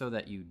make it so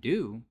that you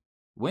do,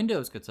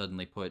 Windows could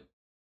suddenly put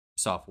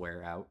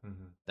software out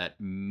that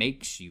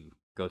makes you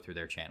go through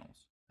their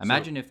channels.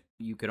 Imagine if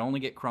you could only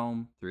get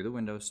Chrome through the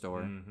Windows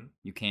Store.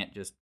 You can't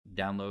just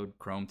download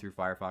Chrome through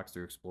Firefox,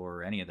 through Explorer,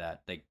 or any of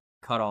that. They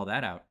cut all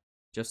that out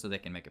just so they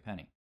can make a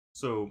penny.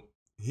 So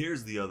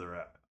here's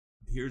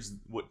here's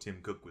what Tim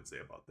Cook would say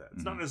about that.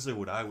 It's not necessarily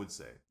what I would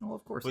say. Well,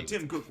 of course. But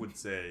Tim Cook would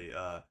say,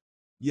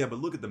 yeah, but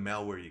look at the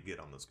malware you get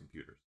on those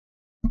computers.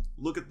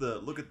 Look at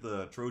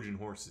the Trojan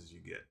horses you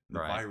get, the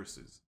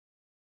viruses.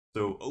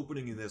 So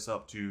opening this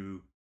up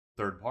to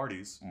third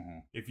parties,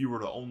 if you were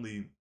to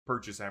only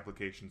purchase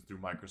applications through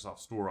Microsoft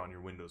Store on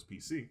your Windows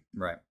PC,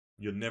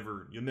 you'll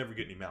never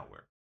get any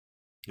malware.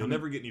 You'll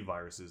never get any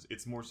viruses.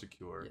 It's more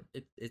secure.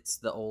 It's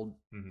the old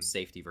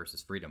safety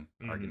versus freedom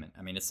argument.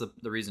 I mean, it's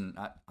the reason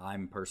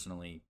I'm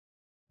personally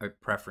a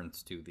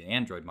preference to the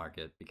Android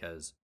market,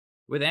 because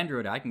with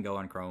Android, I can go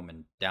on Chrome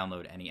and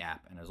download any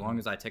app. And as long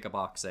as I tick a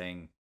box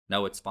saying,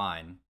 no, it's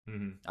fine,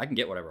 I can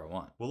get whatever I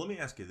want. Well, let me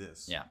ask you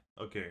this. Yeah.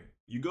 Okay.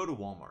 You go to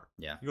Walmart.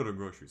 Yeah. You go to a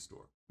grocery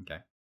store. Okay.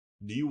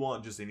 Do you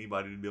want just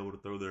anybody to be able to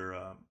throw their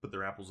put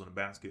their apples in a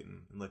basket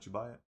and let you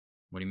buy it?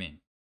 What do you mean?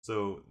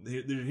 So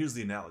here's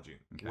the analogy.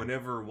 Okay.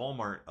 Whenever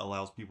Walmart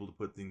allows people to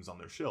put things on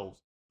their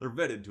shelves, they're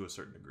vetted to a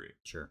certain degree.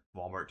 Sure.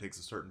 Walmart takes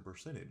a certain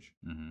percentage,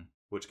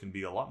 which can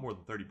be a lot more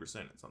than 30%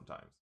 at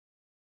sometimes.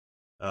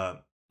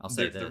 I'll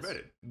say they're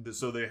vetted,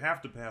 so they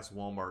have to pass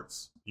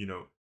Walmart's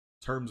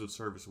terms of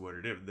service or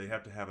whatever. They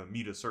have to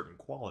meet a certain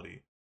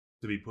quality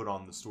to be put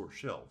on the store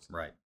shelves.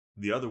 Right.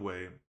 The other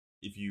way,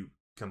 if you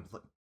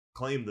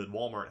claim that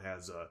Walmart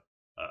has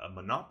a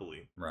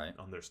monopoly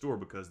on their store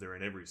because they're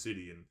in every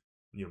city and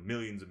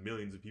millions and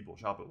millions of people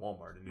shop at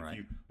Walmart,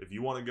 and if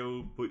you want to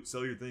go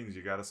sell your things,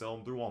 you got to sell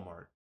them through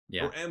Walmart.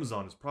 Yeah. Or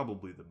Amazon is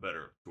probably the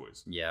better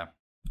choice. Yeah.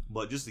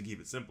 But just to keep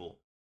it simple,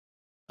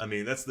 I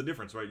mean, that's the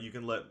difference, right? You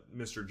can let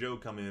Mr. Joe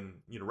come in,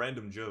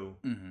 random Joe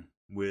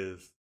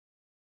with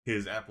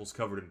his apples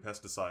covered in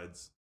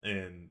pesticides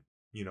and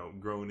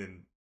grown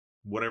in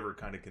whatever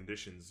kind of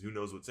conditions. Who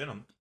knows what's in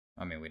them?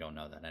 I mean, we don't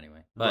know that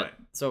anyway. But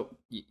so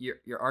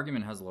your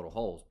argument has little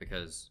holes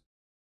because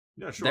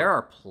there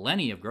are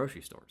plenty of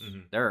grocery stores.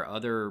 There are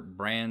other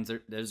brands.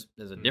 There's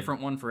a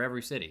different one for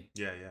every city.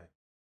 Yeah.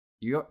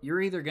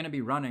 You're either going to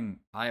be running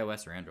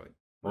iOS or Android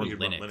or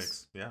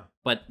Linux. Yeah.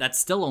 But that's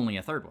still only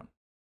a third one.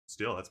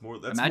 Still, that's more.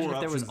 Imagine if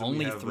there was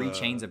only 3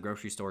 chains of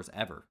grocery stores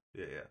ever.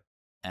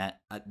 Yeah.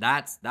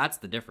 That's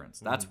the difference.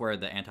 That's where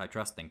the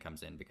antitrust thing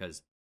comes in,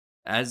 because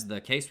as the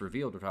case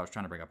revealed, which I was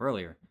trying to bring up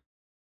earlier,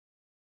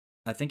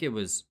 I think it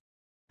was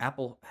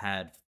Apple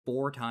had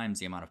 4 times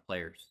the amount of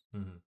players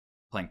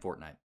playing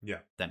Fortnite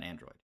than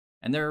Android.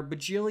 And there are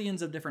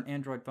bajillions of different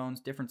Android phones,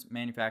 different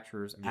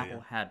manufacturers.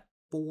 Apple had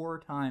 4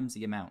 times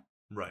the amount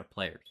of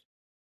players.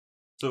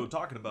 So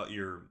talking about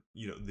you're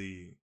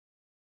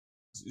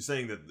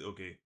saying that,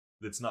 okay,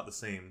 it's not the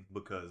same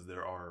because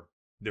there are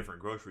different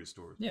grocery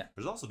stores. Yeah.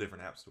 There's also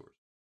different app stores,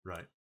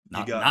 right?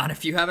 Not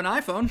if you have an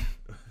iPhone.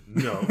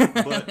 No,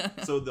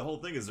 but so the whole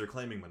thing is they're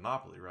claiming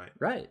monopoly, right?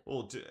 Right.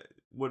 Well,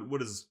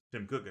 what is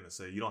Tim Cook going to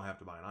say? You don't have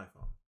to buy an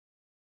iPhone.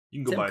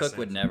 You can go buy Tim Cook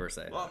would never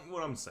say that. Well,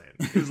 what I'm saying,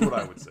 here's what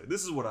I would say.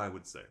 This is what I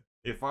would say.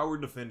 If I were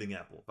defending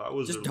Apple, if I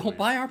was just don't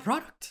buy our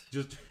product.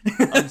 Just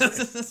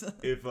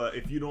if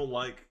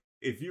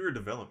if you're a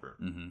developer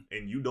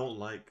and you don't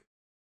like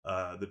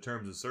the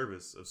terms of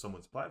service of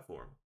someone's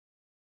platform,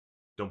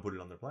 don't put it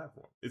on their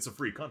platform. It's a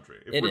free country.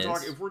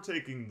 If we're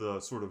taking the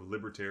sort of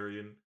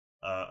libertarian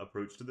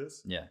approach to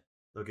this, yeah.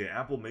 Okay,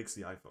 Apple makes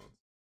the iPhones.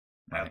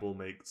 Right. Apple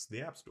makes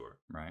the App Store.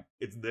 Right.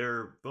 It's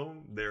their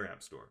phone, their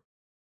App Store.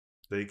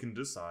 They can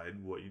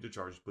decide what you to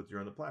charge to put you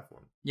on the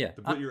platform. Yeah.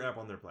 To put your app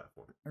on their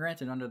platform.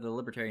 Granted, under the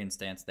libertarian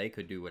stance, they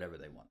could do whatever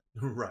they want.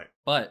 Right.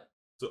 But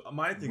so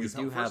my thing is,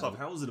 first off,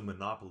 how is it a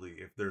monopoly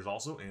if there's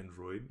also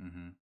Android?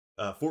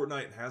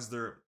 Fortnite has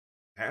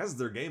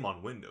their game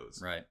on Windows.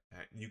 Right.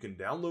 You can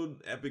download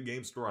Epic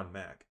Game Store on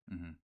Mac.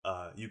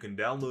 You can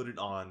download it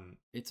on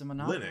it's a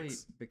monopoly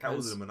Linux. Because how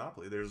is it a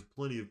monopoly? There's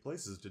plenty of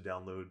places to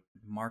download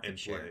market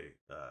share.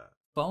 Play.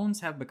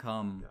 Phones have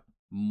become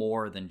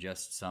more than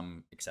just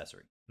some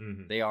accessory.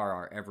 They are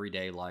our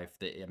everyday life.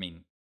 I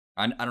mean,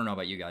 I don't know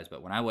about you guys,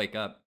 but when I wake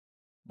up,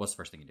 what's the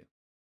first thing you do?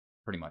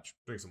 Pretty much.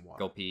 Drink some water.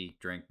 Go pee,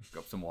 drink,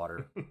 go some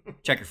water,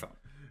 check your phone.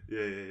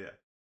 Yeah.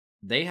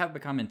 They have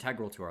become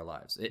integral to our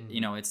lives.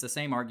 It's the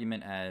same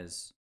argument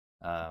as,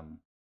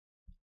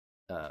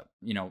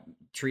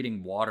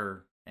 treating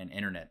water and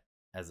internet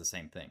as the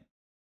same thing.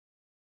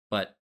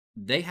 But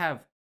they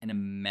have an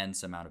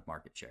immense amount of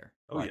market share.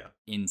 Oh, yeah.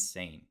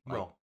 Insane.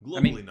 Well,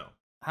 globally, no.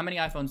 How many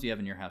iPhones do you have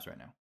in your house right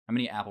now? How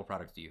many Apple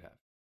products do you have?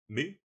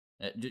 Me?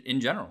 In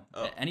general.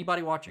 Oh.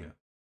 Anybody watching. Yeah.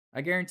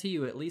 I guarantee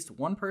you at least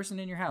one person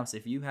in your house,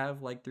 if you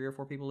have like 3 or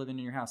 4 people living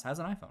in your house, has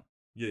an iPhone.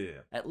 Yeah.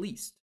 At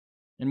least.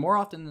 And more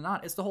often than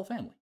not, it's the whole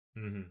family.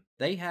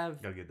 They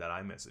have... Gotta get that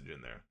iMessage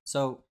in there.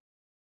 So,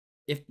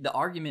 if the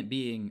argument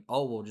being,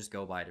 oh, we'll just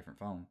go buy a different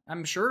phone.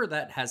 I'm sure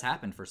that has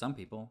happened for some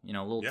people.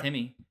 Little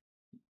Timmy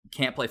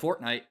can't play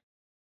Fortnite.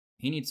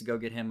 He needs to go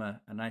get him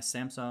a nice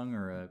Samsung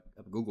or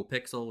a Google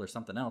Pixel or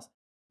something else.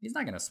 He's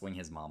not going to swing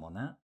his mom on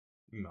that.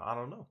 No, I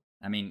don't know.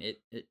 I mean,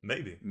 it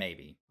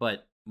maybe.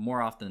 But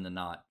more often than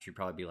not, she'd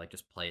probably be like,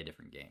 just play a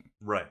different game.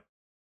 Right.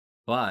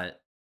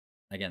 But,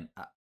 again,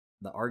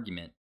 the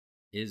argument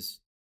is...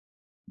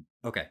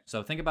 Okay,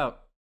 so think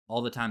about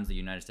all the times the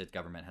United States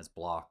government has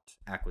blocked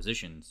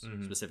acquisitions,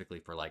 specifically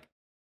for, like,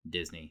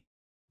 Disney.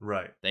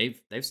 Right.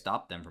 They've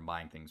stopped them from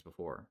buying things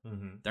before.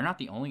 They're not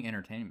the only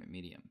entertainment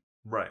medium.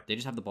 Right. They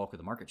just have the bulk of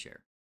the market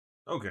share.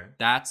 Okay.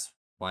 That's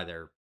why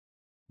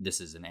this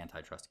is an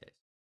antitrust case.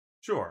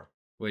 Sure.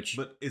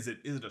 But is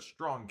it a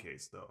strong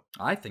case though?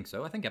 I think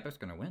so. I think Epic's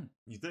going to win.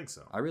 You think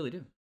so? I really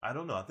do. I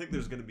don't know. I think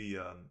there's going to be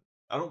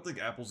I don't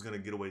think Apple's going to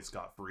get away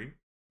scot-free.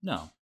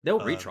 No. They'll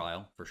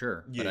retrial for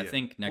sure, but I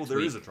think next week... Well,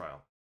 there is a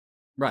trial.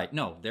 Right.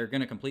 No, they're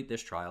going to complete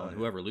this trial, and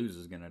whoever loses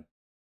is going to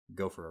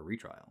go for a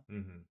retrial.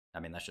 I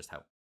mean, that's just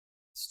how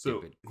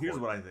stupid. So, here's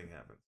what I think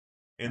happens.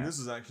 And this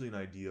is actually an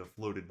idea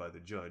floated by the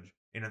judge,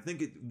 and I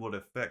think it would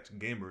affect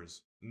gamers,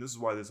 and this is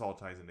why this all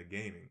ties into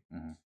gaming.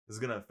 It's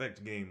going to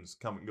affect games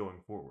going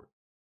forward.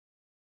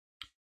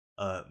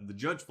 The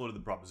judge floated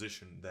the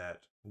proposition that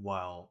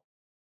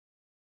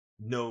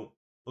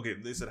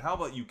they said, how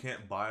about you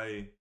can't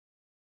buy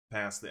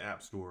past the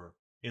App Store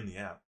in the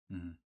app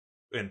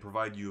and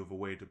provide you of a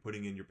way to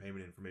putting in your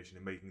payment information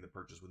and making the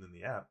purchase within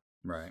the app.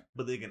 Right.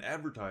 But they can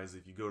advertise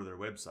if you go to their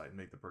website and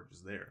make the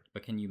purchase there.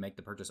 But can you make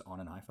the purchase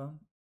on an iPhone?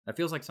 That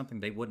feels like something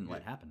they wouldn't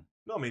let happen.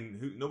 No, I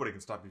mean, nobody can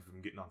stop you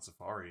from getting on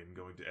Safari and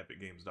going to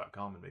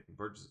epicgames.com and making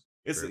purchases.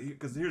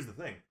 Because here's the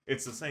thing.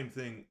 It's the same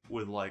thing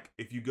with, like,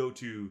 if you go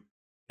to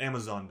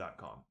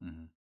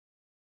Amazon.com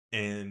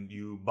and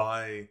you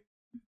buy...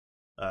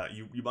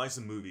 you buy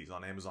some movies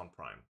on Amazon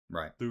Prime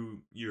through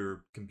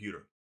your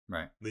computer.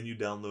 Right. Then you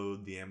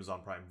download the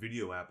Amazon Prime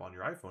Video app on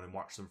your iPhone and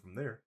watch them from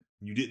there.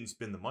 You didn't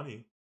spend the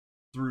money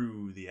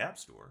through the App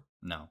Store.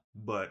 No.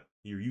 But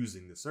you're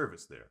using the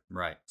service there.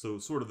 Right. So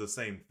sort of the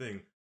same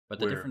thing. But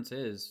the difference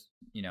is,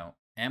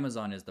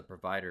 Amazon is the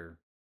provider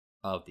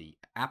of the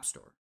App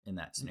Store in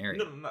that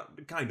scenario. No,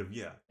 not kind of,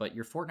 yeah. But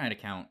your Fortnite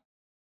account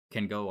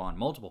can go on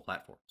multiple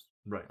platforms.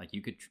 Right. Like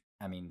you could...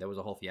 I mean, there was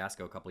a whole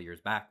fiasco a couple of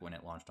years back when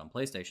it launched on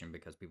PlayStation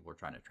because people were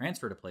trying to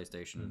transfer to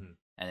PlayStation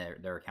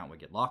and their account would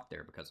get locked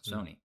there because of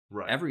Sony.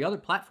 Right. Every other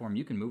platform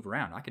you can move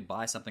around. I could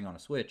buy something on a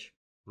Switch,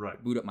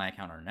 boot up my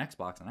account on an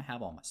Xbox, and I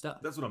have all my stuff.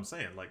 That's what I'm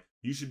saying. Like,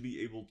 you should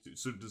be able to...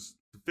 So just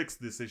to fix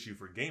this issue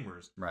for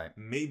gamers,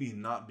 maybe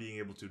not being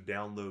able to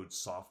download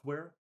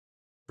software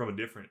from a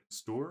different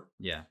store,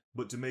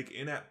 but to make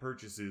in-app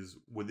purchases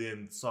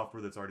within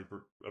software that's already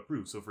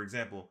approved. So, for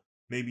example,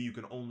 maybe you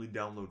can only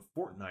download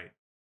Fortnite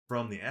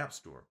from the App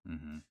Store,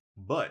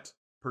 but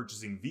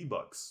purchasing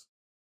V-Bucks,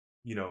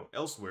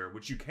 elsewhere,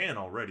 which you can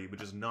already, but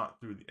just not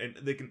through and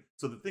they can.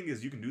 So the thing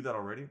is, you can do that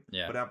already,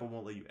 but Apple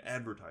won't let you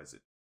advertise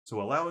it.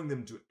 So allowing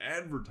them to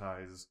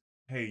advertise,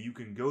 hey, you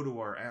can go to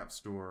our App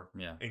Store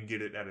and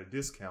get it at a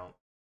discount,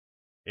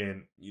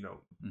 and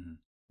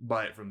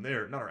buy it from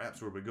there. Not our App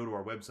Store, but go to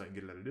our website and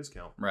get it at a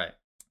discount,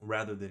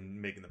 rather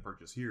than making the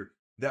purchase here.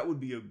 That would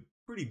be a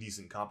pretty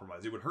decent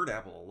compromise. It would hurt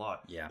Apple a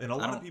lot. Yeah. And a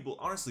lot of people,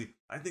 honestly,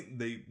 I think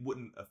they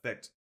wouldn't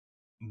affect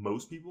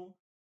most people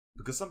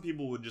because some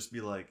people would just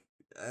be like,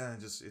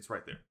 it's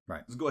right there.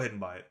 Right. Just go ahead and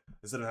buy it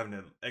instead of having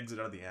to exit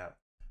out of the app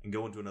and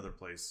go into another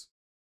place.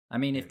 I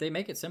mean, if they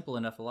make it simple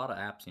enough, a lot of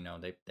apps,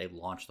 they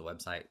launch the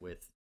website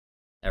with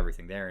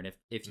everything there. And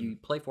if you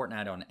play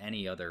Fortnite on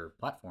any other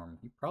platform,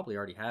 you probably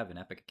already have an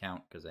Epic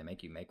account because they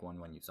make you make one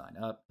when you sign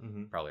up.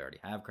 Mm-hmm. Probably already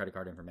have credit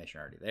card information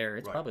already there.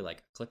 It's probably like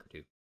a click or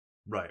two.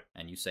 Right.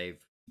 And you save,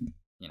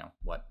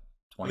 what,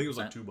 20%? I think it was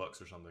like $2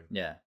 or something.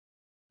 Yeah.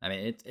 I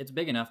mean, it's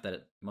big enough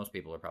that most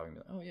people are probably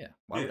like, oh, yeah.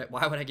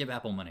 Why would I give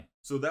Apple money?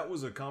 So that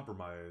was a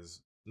compromise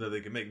that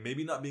they could make.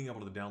 Maybe not being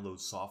able to download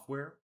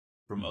software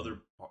from other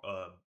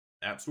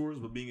app stores,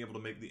 but being able to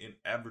make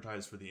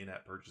advertise for the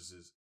in-app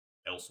purchases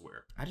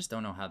elsewhere. I just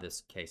don't know how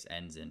this case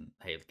ends in,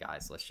 hey,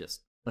 guys, let's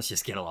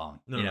just get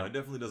along. No, it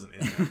definitely doesn't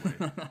end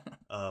that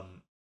way.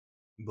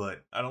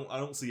 But I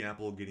don't see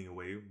Apple getting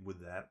away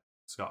with that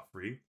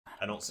scot-free.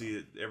 I don't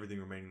see everything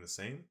remaining the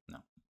same. No.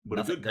 But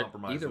a good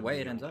compromise. Either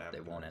way it ends up, they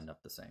won't end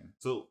up the same.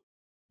 So,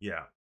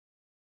 yeah.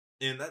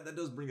 And that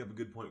does bring up a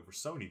good point for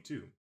Sony,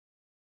 too.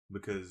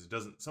 Because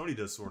Sony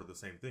does sort of the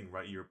same thing,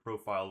 right? Your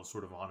profile is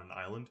sort of on an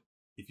island.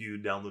 If you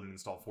download and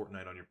install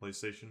Fortnite on your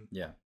PlayStation.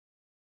 Yeah.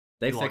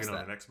 They fixed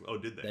that. Oh,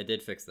 did they? They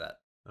did fix that.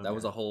 Okay.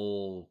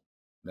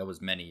 That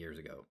was many years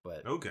ago.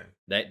 But okay.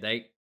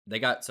 They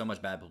got so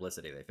much bad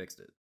publicity, they fixed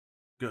it.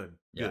 Good.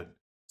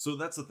 So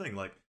that's the thing.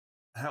 Like,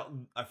 how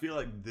I feel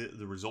like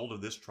the result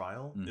of this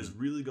trial is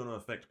really going to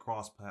affect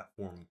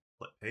cross-platform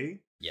play.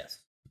 Yes.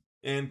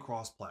 And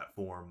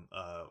cross-platform,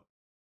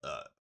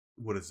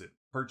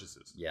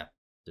 purchases. Yeah.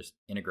 Just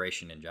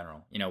integration in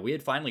general. We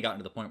had finally gotten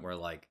to the point where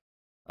like,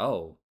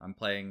 oh, I'm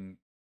playing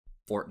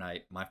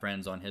Fortnite. My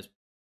friend's on his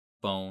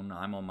phone.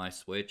 I'm on my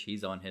Switch.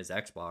 He's on his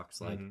Xbox.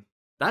 Like,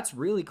 that's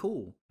really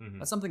cool. Mm-hmm.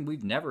 That's something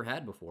we've never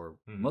had before.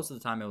 Mm-hmm. Most of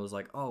the time it was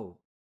like, oh,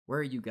 where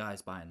are you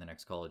guys buying the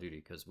next Call of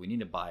Duty? Because we need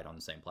to buy it on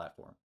the same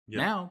platform. Yeah.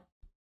 Now,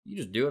 you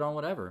just do it on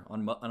whatever,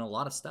 on a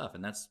lot of stuff.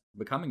 And that's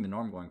becoming the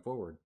norm going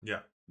forward.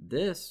 Yeah.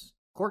 This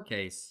court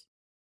case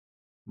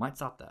might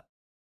stop that.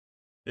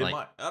 It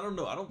might. I don't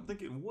know. I don't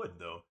think it would,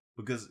 though.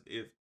 Because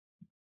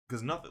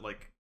nothing,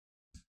 like,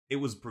 it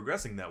was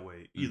progressing that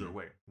way either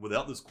way.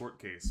 Without this court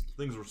case,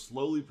 things were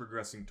slowly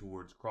progressing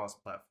towards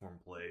cross-platform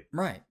play.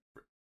 Right.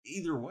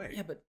 Either way.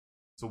 Yeah, but...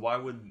 So why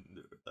would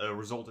a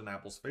result in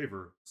Apple's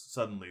favor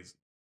suddenly,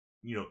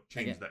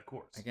 change that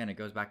course? Again, it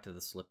goes back to the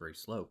slippery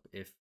slope.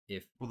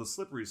 Well, the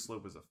slippery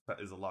slope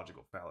is a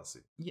logical fallacy.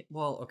 Yeah.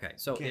 Well, okay.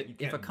 So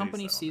if a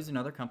company sees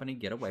another company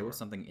get away with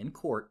something in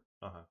court,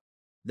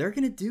 they're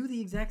going to do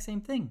the exact same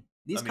thing.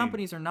 These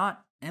companies are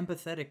not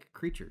empathetic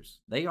creatures.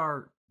 They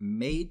are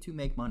made to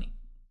make money,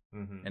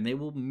 and they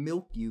will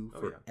milk you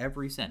for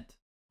every cent.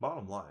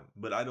 Bottom line,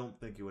 but I don't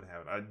think it would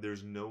happen.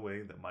 There's no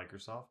way that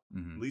Microsoft,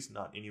 at least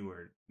not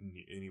anywhere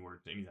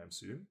anytime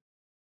soon,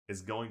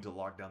 is going to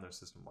lock down their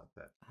system like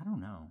that. I don't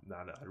know. No,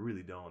 I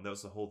really don't. That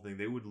was the whole thing.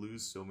 They would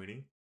lose so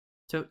many.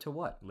 To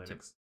what?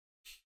 Linux.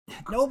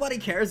 Nobody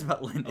cares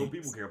about Linux. Oh,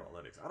 people care about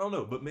Linux. I don't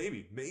know, but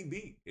maybe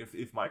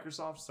if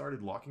Microsoft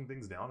started locking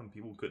things down and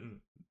people couldn't.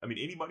 I mean,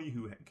 anybody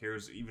who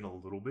cares even a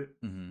little bit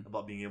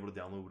about being able to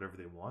download whatever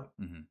they want,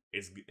 and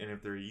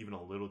if they're even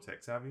a little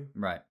tech savvy,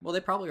 right? Well,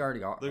 they probably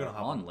already are. They're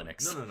on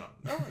Linux.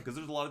 No, because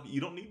there's a lot of you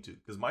don't need to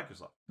because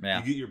Microsoft. Yeah.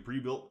 You get your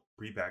pre-built,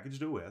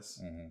 prepackaged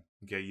OS.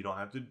 Okay, you don't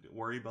have to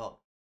worry about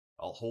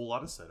a whole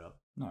lot of setup.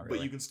 Not really.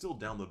 But you can still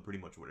download pretty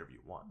much whatever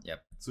you want.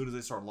 Yep. As soon as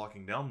they start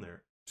locking down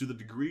there, to the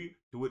degree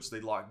to which they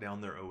lock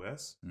down their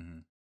OS,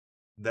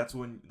 that's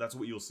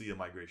what you'll see a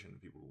migration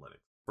of people to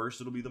Linux.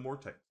 First, it'll be the more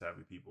tech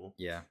savvy people.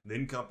 Yeah.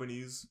 Then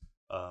companies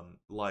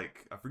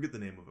like I forget the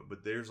name of it,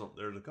 but there's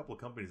a couple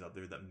of companies out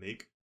there that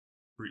make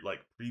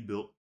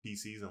pre-built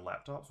PCs and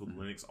laptops with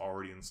Linux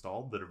already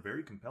installed that are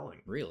very compelling.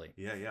 Really?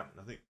 Yeah.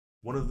 I think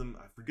one of them,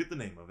 I forget the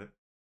name of it.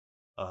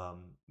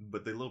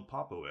 But they load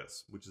Pop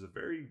OS, which is a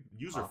very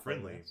user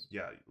friendly,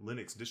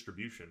 Linux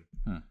distribution.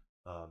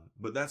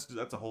 But that's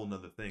a whole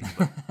nother thing.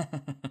 But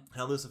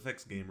how this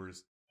affects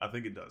gamers, I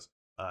think it does.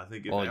 I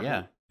think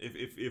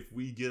if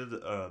we get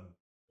a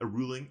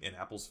ruling in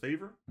Apple's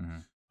favor,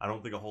 I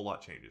don't think a whole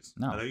lot changes.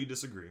 No. I know you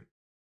disagree,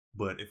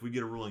 but if we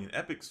get a ruling in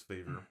Epic's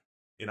favor,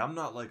 and I'm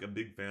not like a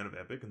big fan of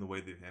Epic and the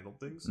way they've handled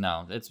things.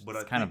 No, it's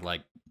kind of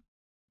like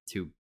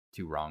two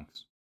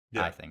wrongs.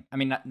 Yeah. I think. I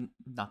mean,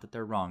 not that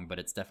they're wrong, but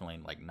it's definitely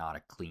like not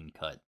a clean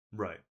cut.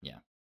 Right. Yeah.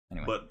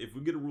 Anyway. But if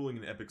we get a ruling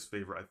in Epic's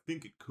favor, I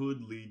think it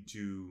could lead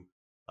to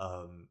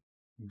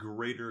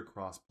greater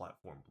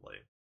cross-platform play.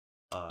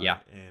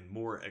 And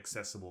more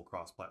accessible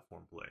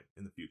cross-platform play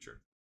in the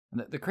future.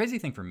 The crazy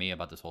thing for me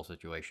about this whole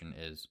situation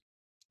is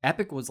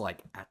Epic was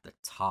like at the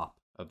top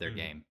of their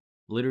game.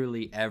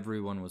 Literally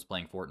everyone was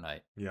playing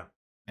Fortnite. Yeah.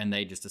 And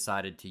they just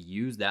decided to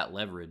use that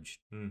leverage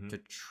to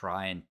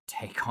try and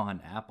take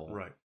on Apple.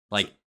 Right.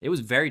 Like, it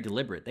was very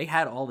deliberate. They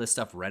had all this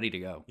stuff ready to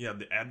go. Yeah,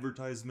 the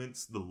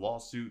advertisements, the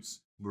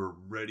lawsuits were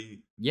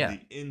ready. Yeah.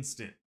 The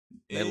instant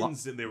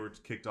they were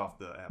kicked off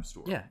the App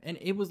Store. Yeah, and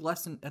it was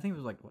less than, I think it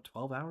was like,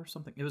 12 hours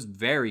something? It was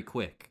very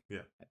quick. Yeah.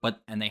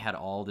 And they had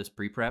all this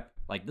pre-prep.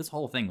 Like, this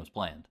whole thing was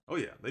planned. Oh,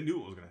 yeah. They knew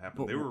what was going to happen.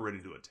 But they were ready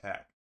to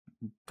attack.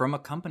 From a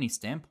company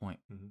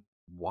standpoint,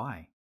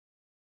 why?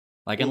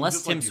 Like,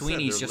 unless Tim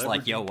Sweeney's just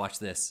like, yo, watch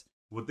this.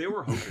 What they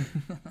were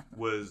hoping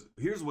was,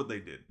 here's what they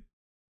did.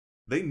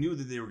 They knew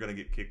that they were going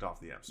to get kicked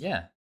off the App Store.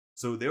 Yeah.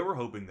 So they were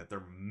hoping that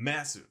their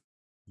massive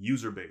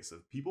user base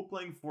of people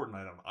playing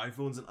Fortnite on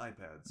iPhones and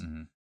iPads,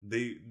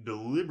 they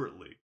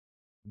deliberately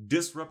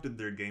disrupted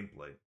their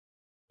gameplay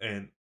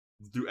and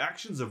through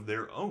actions of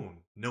their own,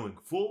 knowing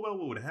full well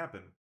what would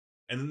happen.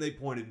 And then they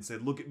pointed and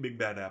said, look at Big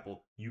Bad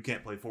Apple. You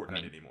can't play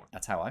Fortnite anymore.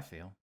 That's how I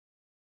feel.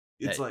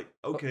 It's like,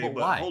 okay, but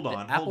why? hold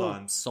on.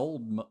 Apple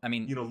sold,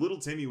 little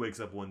Timmy wakes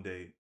up one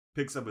day,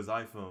 picks up his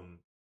iPhone,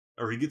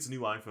 or he gets a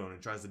new iPhone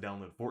and tries to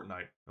download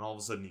Fortnite, and all of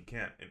a sudden he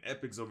can't. And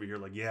Epic's over here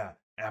like, yeah,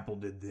 Apple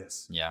did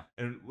this. Yeah.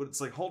 And it's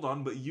like, hold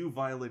on, but you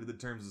violated the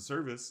terms of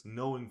service,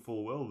 knowing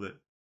full well that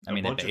a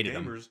bunch of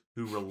gamers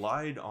who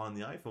relied on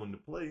the iPhone to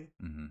play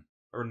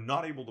are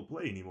not able to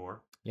play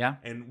anymore. Yeah.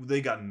 And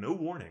they got no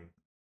warning.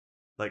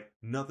 Like,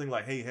 nothing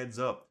like, hey, heads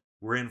up,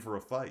 we're in for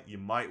a fight. You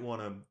might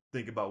want to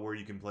think about where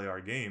you can play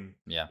our game.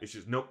 Yeah. It's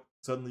just, nope,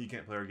 suddenly you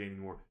can't play our game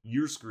anymore.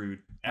 You're screwed.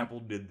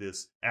 Apple did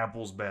this.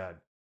 Apple's bad.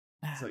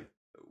 It's like,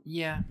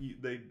 yeah.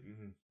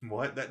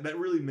 What? That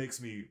really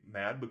makes me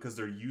mad because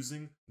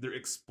they're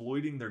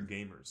exploiting their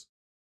gamers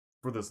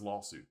for this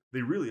lawsuit.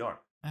 They really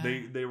are.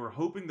 They were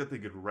hoping that they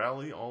could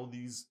rally all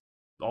the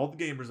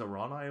gamers that were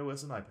on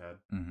iOS and iPad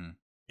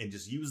and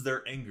just use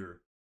their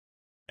anger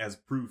as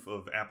proof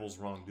of Apple's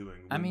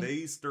wrongdoing when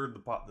they stirred the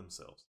pot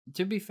themselves.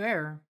 To be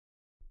fair,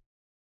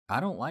 I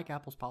don't like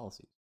Apple's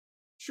policies.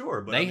 Sure,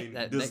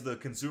 but does the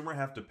consumer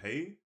have to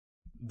pay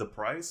the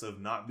price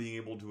of not being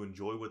able to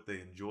enjoy what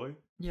they enjoy?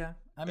 Yeah,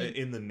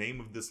 in the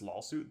name of this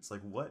lawsuit, it's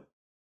like, what?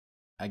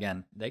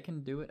 Again, they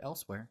can do it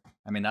elsewhere.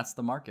 That's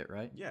the market,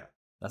 right? Yeah,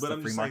 that's the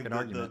free market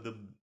argument. The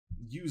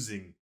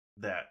using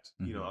that,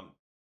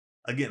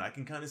 again, I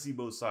can kind of see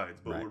both sides,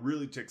 but what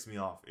really ticks me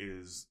off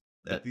is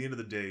at the end of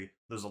the day,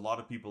 there's a lot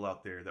of people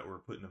out there that were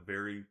put in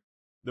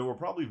that were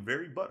probably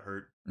very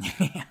butthurt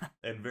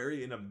and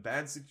very in a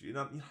bad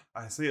situation.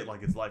 I say it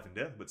like it's life and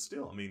death, but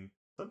still,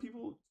 some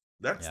people,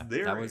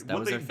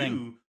 what they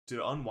do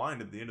to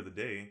unwind at the end of the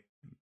day.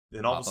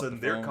 And all of a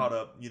sudden they're caught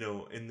up,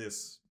 in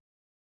this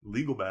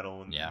legal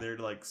battle, and they're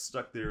like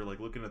stuck there, like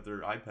looking at their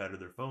iPad or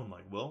their phone,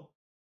 like, well,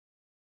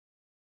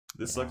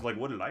 this sucks. Like,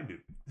 what did I do?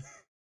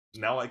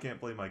 Now I can't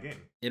play my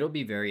game. It'll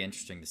be very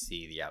interesting to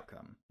see the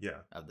outcome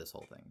of this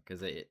whole thing,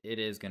 because it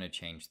is going to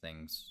change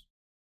things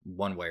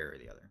one way or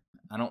the other.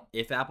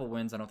 If Apple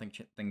wins, I don't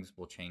think things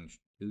will change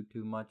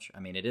too much.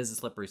 It is a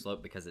slippery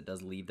slope because it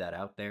does leave that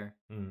out there.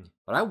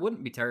 But I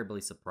wouldn't be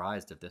terribly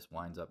surprised if this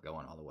winds up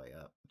going all the way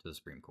up to the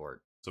Supreme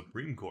Court.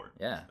 Supreme Court?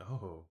 Yeah.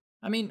 Oh.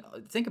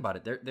 Think about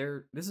it.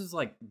 This is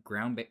like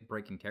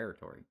groundbreaking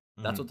territory.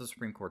 That's what the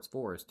Supreme Court's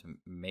for, is to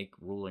make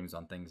rulings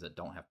on things that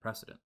don't have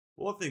precedent.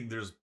 Well, I think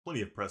there's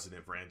plenty of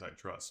precedent for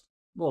antitrust.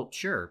 Well,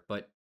 sure,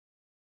 but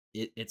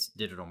it's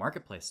digital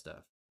marketplace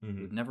stuff.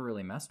 We've never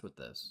really messed with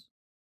this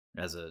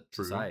as a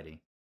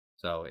society.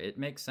 So it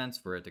makes sense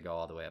for it to go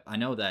all the way up. I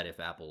know that if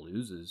Apple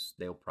loses,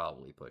 they'll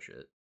probably push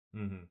it.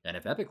 And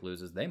if Epic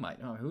loses, they might.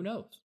 Oh, who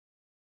knows?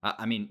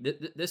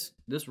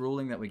 This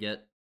ruling that we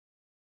get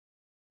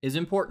is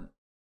important.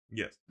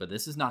 Yes. But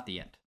this is not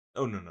the end.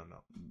 Oh, no.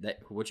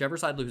 Whichever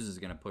side loses is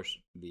going to push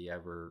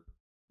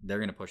they're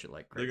going to push it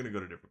like crazy. They're going to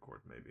go to different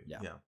court, maybe.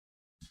 Yeah.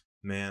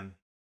 Man,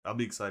 I'll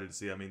be excited to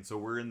see. So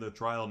we're in the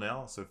trial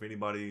now. So if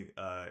anybody,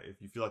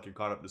 if you feel like you're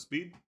caught up to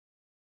speed,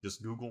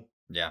 just Google.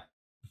 Yeah.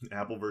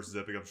 Apple versus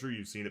Epic. I'm sure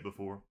you've seen it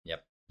before.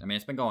 Yep.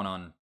 It's been going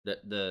on.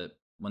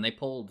 When they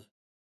pulled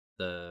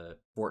the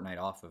Fortnite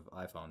off of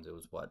iPhones, it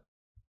was what,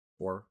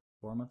 4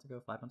 months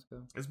ago, 5 months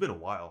ago? It's been a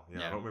while.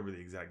 Yeah. I don't remember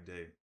the exact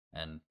day.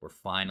 And we're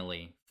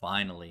finally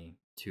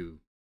to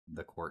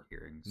the court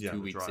hearings. Yeah,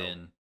 2 weeks trial.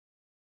 in.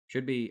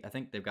 Should be, I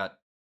think they've got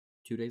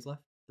 2 days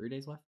left, 3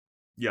 days left.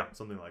 Yeah,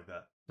 something like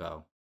that.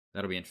 So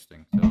that'll be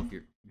interesting. So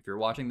if you're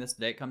watching this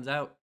the day it comes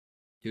out,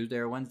 Tuesday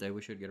or Wednesday,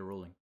 we should get a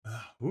ruling.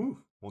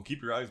 Well,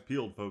 keep your eyes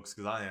peeled, folks,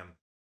 because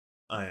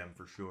I am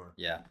for sure.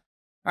 Yeah.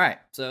 All right.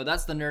 So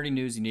that's the nerdy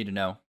news you need to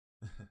know.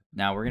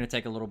 Now we're going to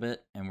take a little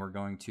bit and we're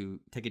going to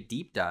take a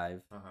deep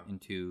dive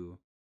into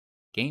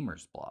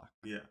Gamer's Block.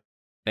 Yeah.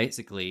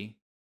 Basically,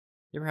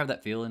 you ever have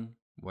that feeling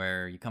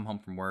where you come home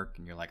from work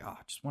and you're like, oh,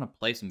 I just want to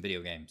play some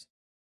video games,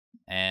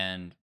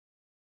 and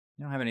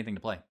you don't have anything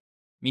to play?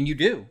 You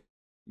do.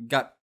 You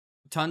got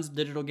tons of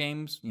digital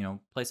games,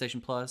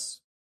 PlayStation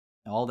Plus,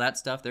 all that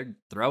stuff. They're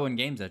throwing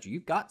games at you.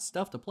 You've got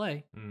stuff to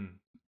play,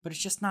 but it's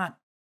just not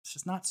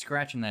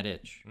scratching that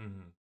itch.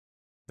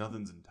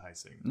 Nothing's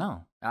enticing.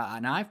 No.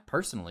 And I've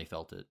personally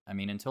felt it.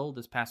 Until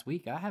this past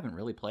week, I haven't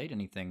really played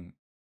anything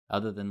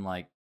other than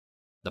like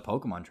the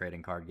Pokemon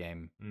trading card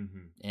game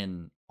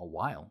in a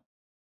while.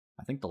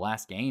 I think the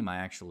last game I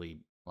actually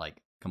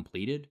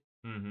completed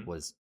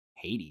was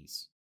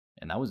Hades,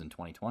 and that was in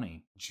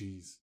 2020.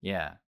 Jeez.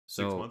 Yeah.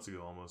 So 6 months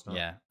ago almost, huh?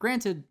 Yeah.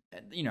 Granted,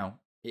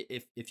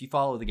 if you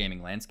follow the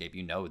gaming landscape,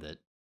 you know that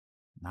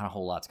not a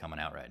whole lot's coming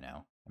out right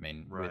now.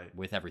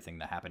 With everything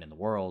that happened in the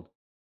world,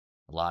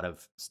 a lot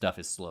of stuff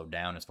is slowed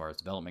down as far as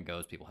development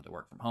goes. People have to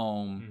work from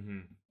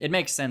home. It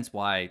makes sense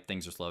why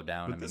things are slowed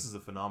down. But this is a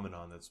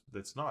phenomenon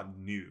that's not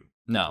new.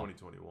 No.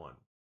 2021.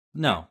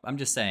 No, I'm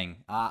just saying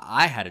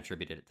I had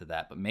attributed it to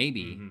that, but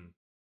maybe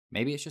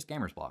it's just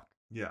Gamer's Block.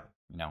 Yeah.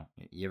 You know,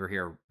 you ever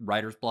hear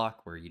writer's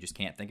block where you just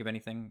can't think of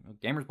anything?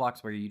 Gamer's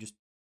block's where you just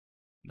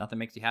nothing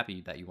makes you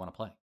happy that you want to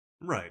play.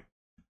 Right.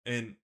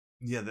 And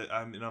yeah,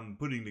 I'm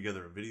putting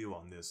together a video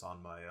on this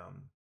on my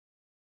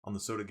on the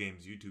Soda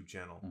Games YouTube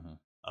channel.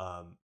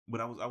 But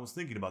I was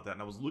thinking about that,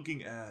 and I was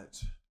looking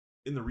at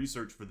in the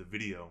research for the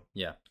video.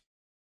 Yeah.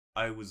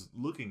 I was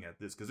looking at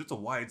this because it's a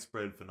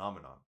widespread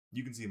phenomenon.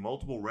 You can see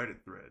multiple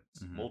Reddit threads,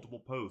 multiple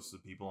posts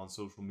of people on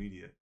social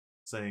media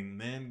saying,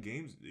 man,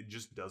 games, it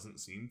just doesn't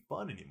seem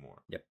fun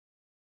anymore. Yep.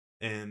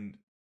 And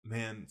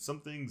man,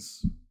 some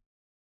things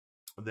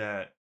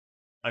that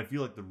I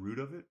feel like the root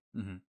of it,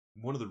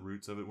 one of the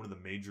roots of it, one of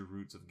the major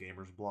roots of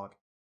Gamer's Block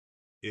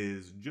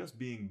is just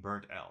being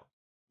burnt out.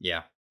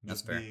 Yeah.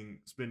 That's Just fair.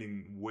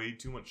 spending way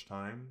too much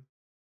time.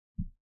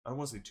 I don't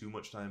want to say too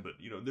much time, but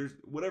there's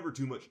whatever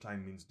too much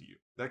time means to you.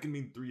 That can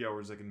mean 3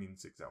 hours, that can mean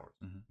 6 hours.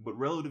 But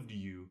relative to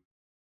you,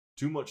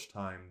 too much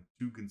time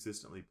too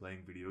consistently playing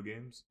video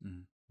games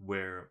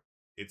where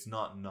it's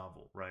not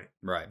novel, right?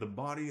 Right. The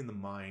body and the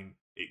mind,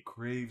 it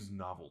craves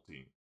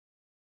novelty.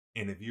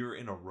 And if you're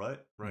in a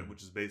rut, right,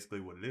 which is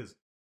basically what it is,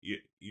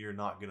 you're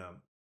not gonna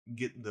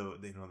get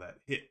that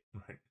hit,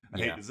 right? I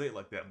hate to say it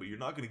like that, but you're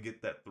not gonna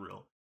get that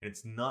thrill.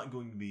 It's not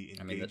going to be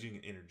engaging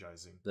and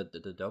energizing. The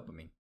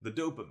dopamine. The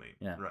dopamine.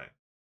 Yeah. Right.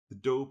 The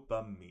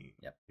dopamine.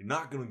 Yep. You're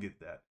not going to get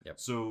that. Yep.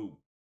 So,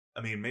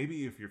 I mean,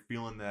 maybe if you're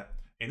feeling that,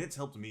 and it's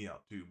helped me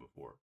out too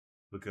before,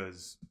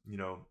 because,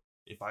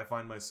 if I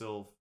find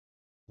myself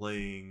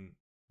playing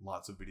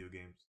lots of video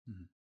games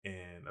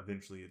and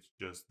eventually it's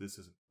just, this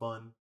isn't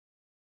fun,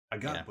 I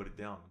got to put it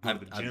down.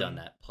 I've done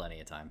that plenty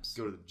of times.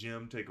 Go to the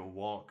gym, take a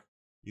walk,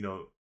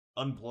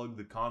 unplug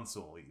the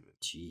console even.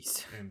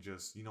 Jeez. And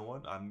just, you know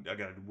what? I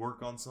got to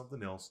work on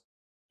something else.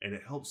 And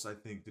it helps, I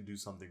think, to do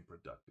something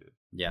productive.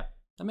 Yeah,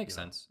 that makes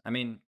sense. I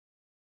mean,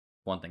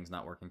 one thing's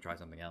not working, try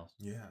something else.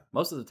 Yeah.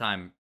 Most of the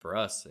time, for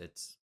us,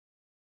 it's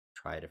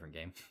try a different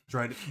game.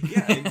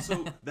 Yeah, and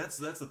so that's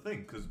the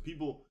thing, because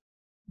people,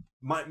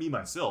 me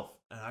myself,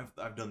 and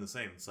I've done the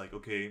same. It's like,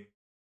 okay,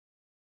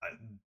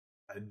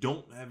 I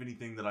don't have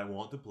anything that I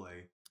want to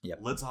play. Yep.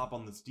 Let's hop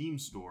on the Steam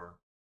store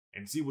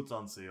and see what's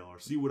on sale or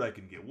see what I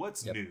can get.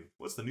 What's new?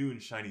 What's the new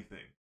and shiny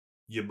thing?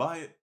 You buy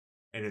it,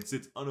 and it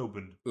sits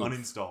unopened,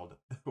 uninstalled,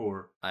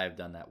 or I've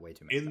done that way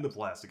too many in times. the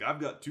plastic. I've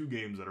got 2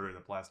 games that are in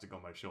the plastic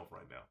on my shelf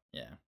right now.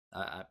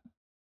 Yeah.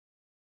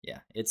 Yeah,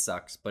 it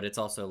sucks, but it's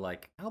also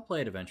like, I'll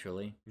play it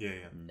eventually. Yeah.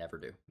 Never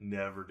do.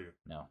 Never do.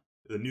 No.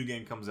 The new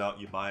game comes out,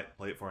 you buy it,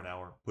 play it for an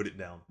hour, put it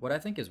down. What I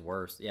think is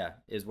worse,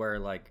 is where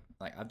like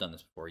I've done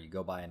this before. You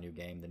go buy a new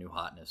game, the new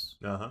hotness.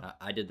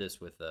 I did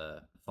this with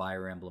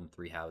Fire Emblem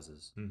 3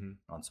 Houses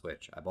on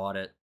Switch. I bought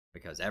it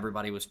because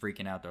everybody was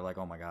freaking out. They're like,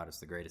 "Oh my god, it's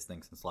the greatest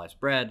thing since sliced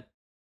bread."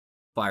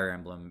 Fire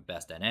Emblem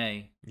best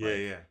NA.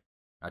 Yeah.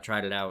 I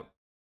tried it out,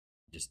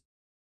 just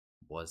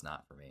was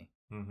not for me.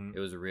 Mm-hmm. It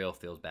was a real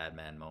feels bad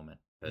man moment.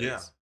 Yeah.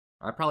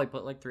 I probably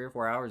put like 3 or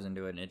 4 hours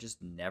into it, and it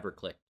just never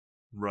clicked.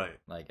 Right.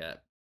 Like,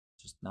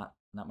 just not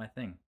my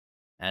thing.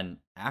 And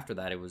after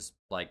that, it was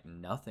like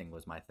nothing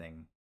was my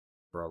thing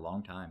for a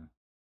long time.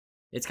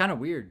 It's kind of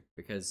weird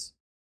because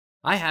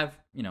I have,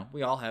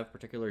 we all have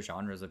particular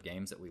genres of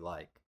games that we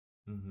like.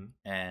 Mm-hmm.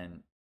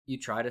 And you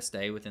try to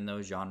stay within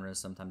those genres.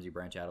 Sometimes you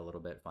branch out a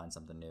little bit, find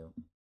something new.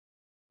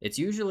 It's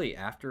usually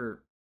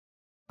after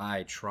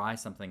I try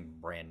something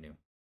brand new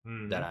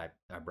that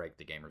I break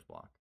the gamer's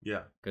block.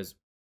 Yeah. Because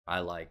I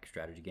like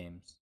strategy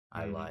games.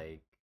 I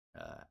like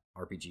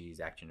RPGs,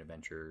 action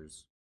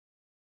adventures.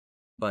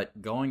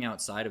 But going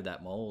outside of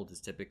that mold is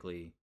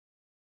typically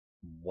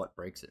what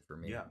breaks it for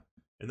me. Yeah.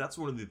 And that's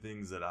one of the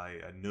things that I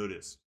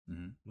noticed.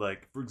 Mm-hmm.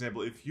 Like, for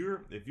example, if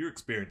you're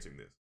experiencing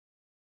this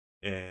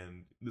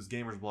and this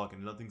gamer's block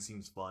and nothing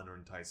seems fun or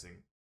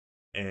enticing,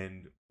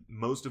 and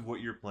most of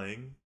what you're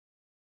playing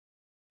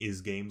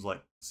is games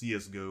like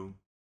CSGO,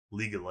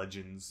 League of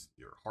Legends,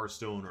 or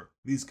Hearthstone, or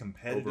these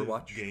competitive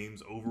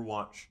games,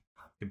 Overwatch,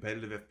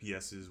 competitive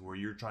FPSs where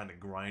you're trying to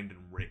grind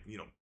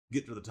and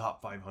get to the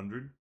top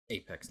 500.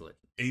 Apex Legends.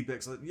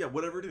 Yeah,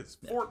 whatever it is.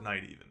 Yeah.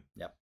 Fortnite even.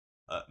 Yep.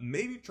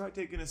 Maybe try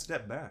taking a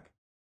step back.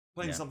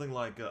 Playing something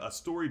like a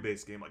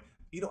story-based game. Like,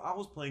 I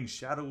was playing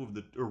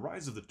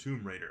Rise of the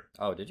Tomb Raider.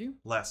 Oh, did you?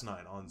 Last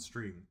night on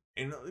stream.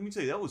 And let me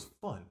tell you, that was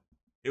fun.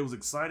 It was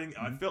exciting.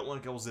 I felt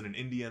like I was in an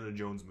Indiana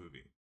Jones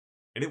movie.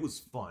 And it was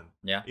fun.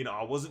 Yeah.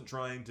 I wasn't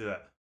trying to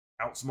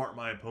outsmart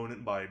my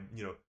opponent by,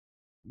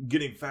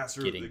 getting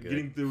faster,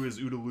 getting through his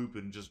OODA loop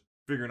and just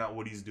figuring out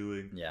what he's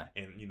doing. Yeah.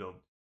 And,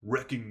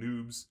 wrecking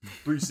noobs,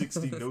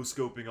 360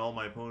 no-scoping all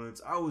my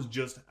opponents. I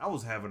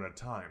was having a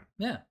time.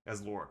 Yeah.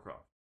 As Lara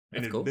Croft.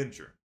 That's an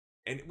adventure.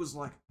 And it was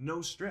like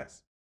no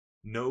stress.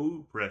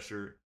 No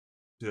pressure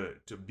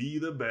to be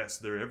the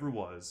best there ever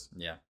was.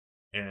 Yeah.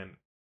 And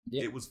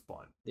it was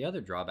fun. The other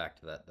drawback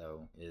to that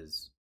though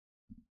is,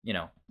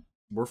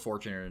 we're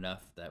fortunate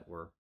enough that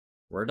we're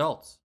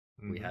adults.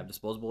 Mm-hmm. We have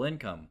disposable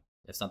income.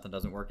 If something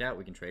doesn't work out,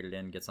 we can trade it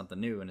in, get something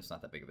new, and it's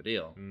not that big of a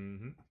deal.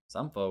 Mm-hmm.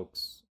 Some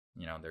folks,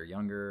 they're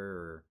younger,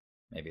 or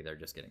maybe they're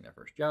just getting their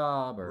first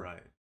job, or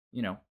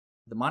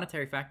the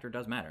monetary factor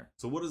does matter.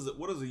 So what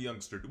does a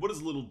youngster do? What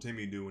does little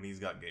Timmy do when he's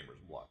got Gamer's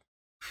Block?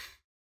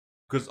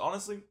 Because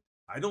honestly,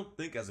 I don't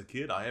think as a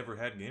kid I ever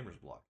had Gamer's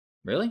Block.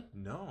 Really?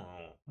 No.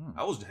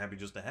 I was happy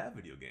just to have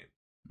video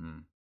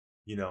games.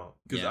 You know,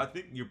 because Yeah. I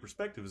think your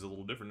perspective is a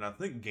little different. And I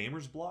think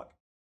Gamer's Block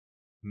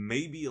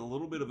may be a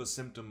little bit of a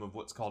symptom of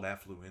what's called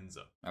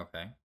affluenza.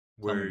 Okay.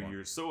 Where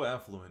you're so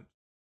affluent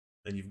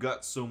and you've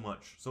got so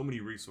many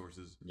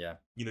resources. Yeah.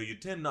 You know, you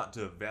tend not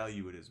to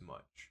value it as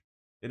much.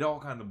 It all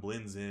kind of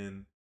blends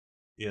in.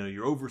 You know,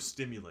 you're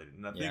overstimulated.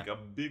 And I think a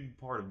big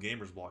part of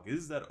Gamer's Block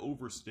is that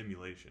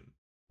overstimulation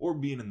or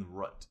being in the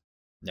rut.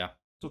 Yeah.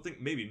 So think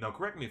maybe, now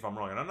correct me if I'm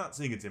wrong, and I'm not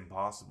saying it's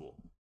impossible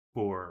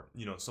for,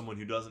 you know, someone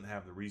who doesn't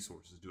have the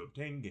resources to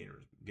obtain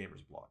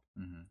Gamer's Block.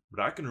 Mm-hmm.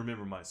 But I can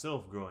remember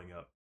myself growing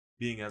up,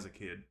 being as a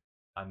kid,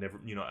 I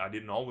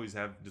didn't always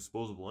have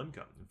disposable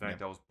income. In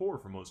fact, I was poor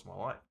for most of my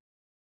life.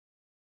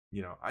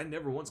 You know, I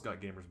never once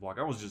got Gamer's Block.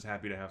 I was just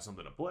happy to have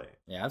something to play.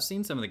 Yeah, I've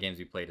seen some of the games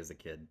you played as a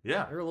kid.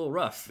 Yeah. They're a little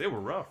rough. They were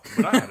rough,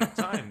 but I had a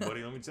time,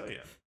 buddy, let me tell you.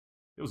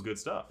 It was good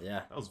stuff.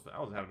 Yeah. I was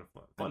having a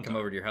fun I'd come time.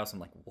 over to your house, I'm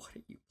like, what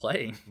are you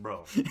playing?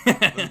 Bro,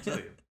 let me tell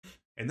you.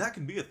 And that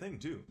can be a thing,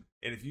 too.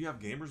 And if you have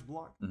Gamer's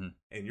Block, Mhm.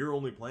 and you're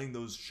only playing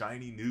those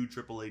shiny new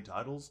AAA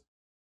titles,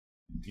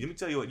 let me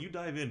tell you what, you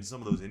dive into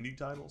some of those indie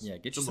titles. Yeah,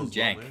 get you of some those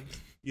jank. low-end,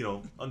 you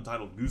know,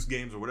 Untitled Goose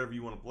Games or whatever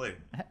you want to play.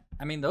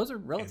 I mean, those are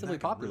And relatively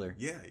that can popular.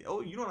 really- yeah.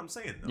 Oh, you know what I'm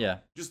saying, though. Yeah.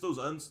 Just those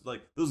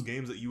those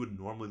games that you would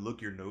normally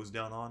look your nose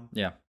down on.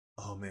 Yeah.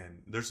 Oh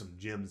man, there's some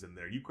gems in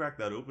there. You crack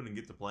that open and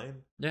get to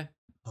playing. Yeah.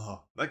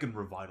 Oh, that can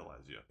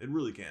revitalize you. It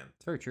really can.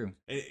 It's very true.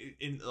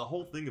 And the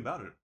whole thing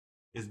about it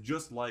is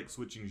just like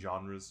switching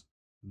genres,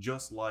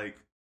 just like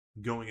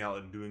going out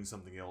and doing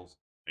something else.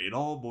 It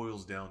all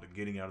boils down to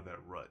getting out of that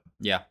rut.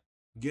 Yeah.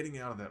 Getting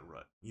out of that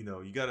rut. You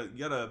know, you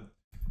gotta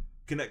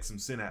connect some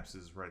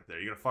synapses right there.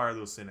 You gotta fire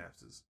those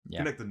synapses. Yeah.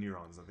 Connect the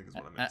neurons, I think is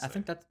what I meant to I say.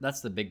 think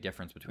that's the big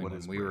difference between What when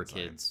is we were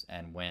brain kids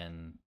and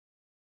when,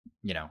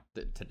 you know,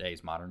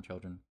 today's modern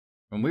children.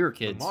 When we were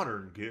kids. The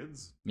modern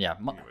kids. Yeah.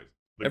 Anyways, the kids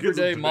of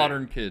Everyday today.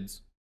 modern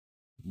kids.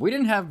 We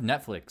didn't have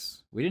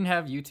Netflix. We didn't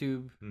have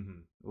YouTube.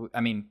 Mhm.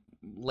 I mean,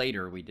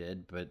 later we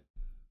did, but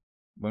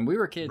when we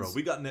were kids, Bro,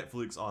 we got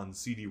Netflix on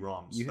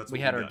CD-ROMs. That's we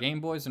what had our got. Game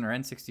Boys and our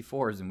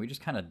N64s, and we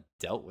just kind of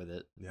dealt with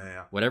it.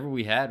 Yeah. Whatever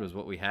we had was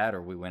what we had,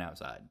 or we went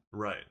outside.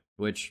 Right.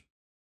 Which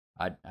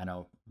I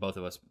know both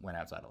of us went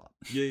outside a lot.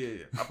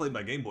 Yeah. I played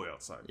my Game Boy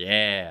outside.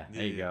 Yeah,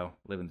 there you Yeah. go,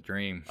 living the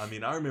dream. I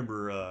mean, I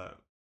remember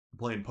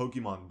playing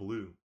Pokemon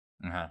Blue.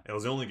 Uh-huh. It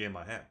was the only game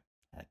I had.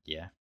 Heck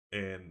yeah.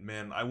 And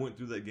man, I went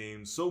through that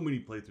game, so many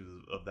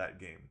playthroughs of that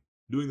game,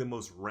 doing the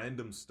most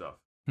random stuff.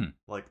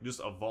 Like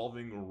just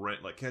evolving,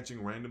 like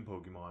catching random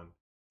Pokemon,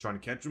 trying to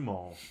catch them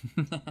all,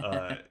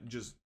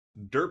 just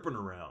derping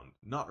around,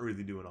 not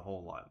really doing a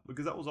whole lot.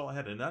 Because that was all I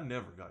had. And I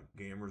never got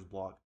Gamer's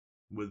Block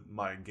with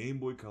my Game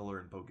Boy Color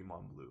and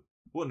Pokemon Blue.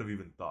 Wouldn't have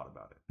even thought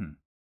about it.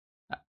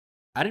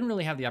 I didn't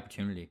really have the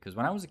opportunity because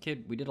when I was a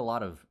kid, we did a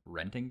lot of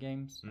renting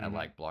games at Mhm.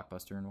 like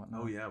Blockbuster and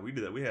whatnot. Oh yeah, we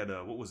did that. We had,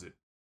 what was it?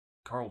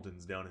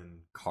 Carlton's down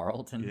in...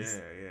 Carlton's.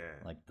 Yeah.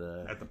 Like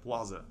the. At the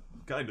plaza.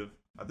 Kind of.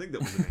 I think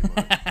that was the name of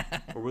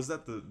it. Or was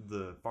that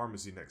the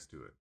pharmacy next to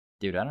it?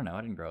 Dude, I don't know.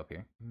 I didn't grow up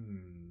here.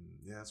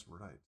 Yeah, that's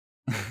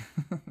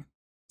right.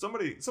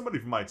 Somebody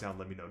from my town,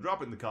 let me know.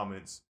 Drop it in the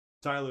comments.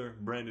 Tyler,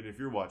 Brandon, if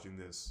you're watching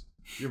this,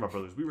 you're my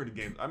brothers. We were in a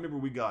game. I remember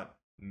we got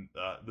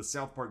the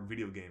South Park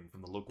video game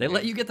from the local. They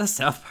let game. you get the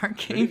South Park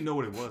They game? didn't know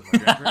what it was. My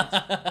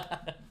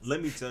grandparents.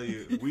 Let me tell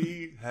you,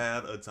 we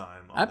had a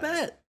time. On I that.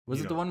 bet. Was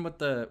You it the know. one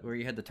with where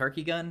you had the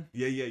turkey gun?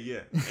 Yeah.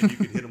 And you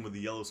could hit them with the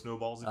yellow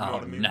snowballs. If you know Oh,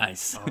 what I mean.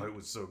 nice. Oh, it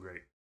was so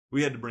great.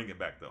 We had to bring it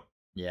back though.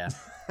 Yeah.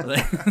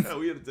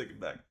 We had to take it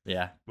back.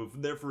 Yeah. But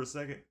from there for a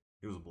second,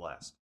 it was a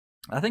blast.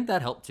 I think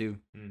that helped too.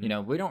 Mhm. You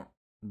know,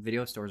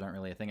 video stores aren't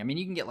really a thing. I mean,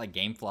 you can get like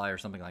GameFly or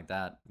something like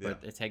that, but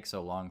it takes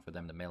so long for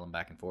them to mail them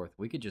back and forth.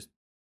 We could just,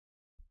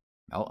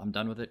 I'm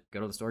done with it.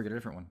 Go to the store, get a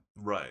different one.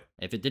 Right.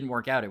 If it didn't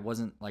work out, it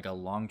wasn't like a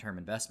long-term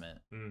investment.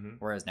 Mm-hmm.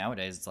 Whereas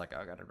nowadays, it's like,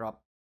 I got to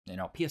drop,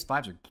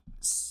 PS5s are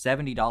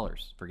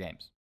 $70 for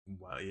games.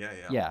 Wow. Yeah.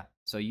 Yeah.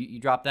 So you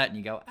drop that and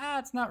you go,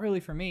 it's not really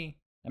for me.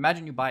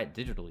 Imagine you buy it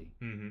digitally.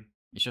 Mm-hmm.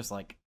 It's just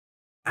like,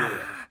 Yeah.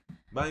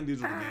 Buying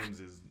digital games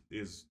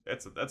is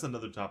that's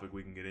another topic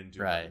we can get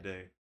into Right. another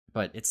day.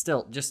 but it's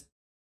still just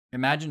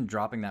imagine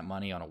dropping that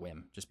money on a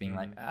whim. Just being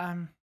like,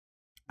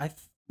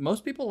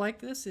 most people like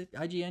this.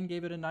 IGN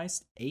gave it a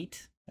nice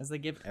 8, as they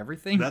give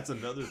everything. That's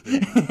another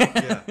thing.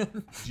 Yeah.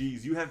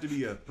 Jeez, you have to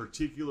be a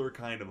particular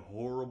kind of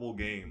horrible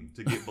game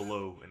to get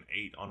below an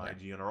 8 on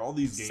IGN or all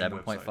these game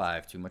 7.5.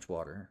 websites. Too much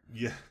water.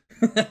 Yeah.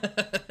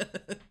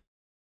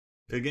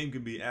 A game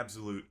can be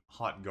absolute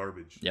hot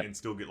garbage and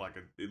still get like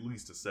at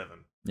least a 7.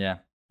 Yeah.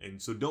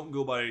 And so don't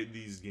go by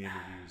these game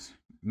reviews.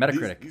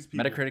 Metacritic. These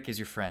people- Metacritic is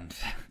your friend.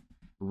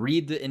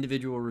 Read the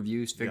individual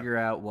reviews. Figure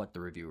out what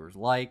the reviewers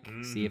like.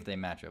 See if they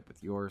match up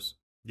with yours.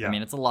 Yeah. I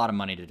mean, it's a lot of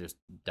money to just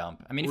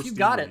dump. I mean, Or if you Steam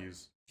got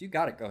reviews. it,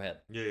 go ahead.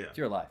 Yeah. It's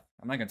your life.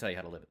 I'm not gonna tell you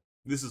how to live it.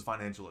 This is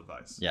financial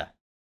advice. Yeah.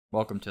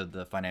 Welcome to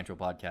the financial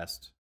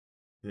podcast.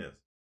 Yes.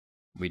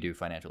 we do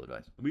financial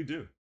advice. We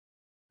do.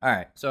 All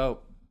right,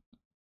 so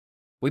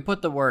we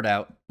put the word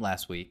out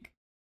last week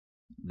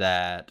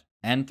that,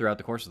 and throughout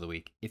the course of the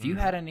week, if you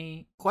had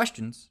any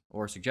questions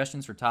or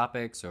suggestions for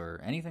topics or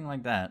anything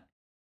like that,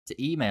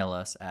 to email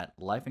us at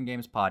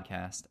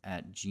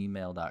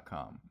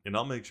lifeandgamespodcast@gmail.com. And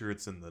I'll make sure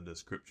it's in the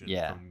description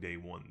from day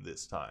one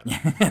this time.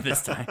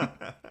 This time.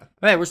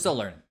 Hey, we're still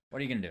learning. What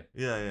are you going to do?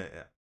 Yeah.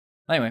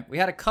 Anyway, we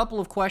had a couple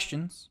of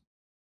questions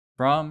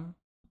from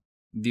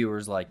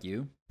viewers like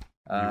you.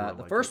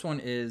 The first one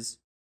is,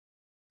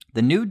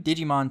 the new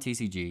Digimon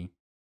TCG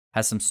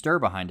has some stir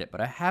behind it, but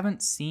I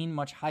haven't seen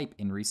much hype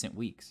in recent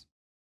weeks.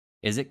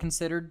 Is it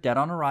considered dead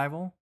on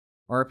arrival,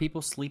 or are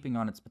people sleeping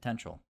on its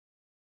potential?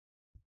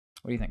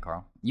 What do you think,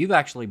 Carl? You've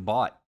actually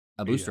bought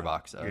a booster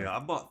box. I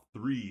bought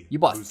 3. You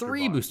bought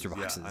 3 booster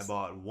boxes. Yeah, I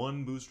bought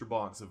 1 booster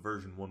box of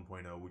version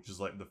 1.0, which is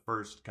like the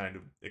first kind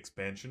of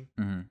expansion,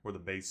 or the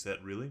base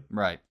set, really.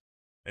 Right.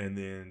 And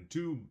then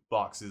 2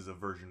 boxes of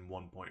version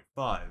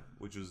 1.5,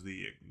 which is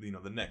the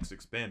the next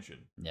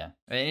expansion. Yeah,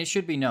 and it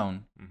should be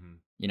known.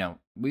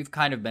 We've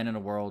kind of been in a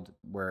world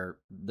where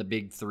the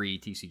big 3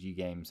 TCG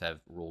games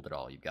have ruled it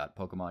all. You've got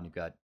Pokemon, you've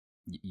got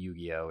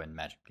Yu-Gi-Oh, and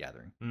Magic the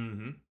Gathering.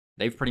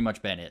 They've pretty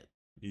much been it.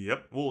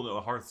 Yep. Well, no,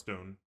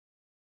 Hearthstone.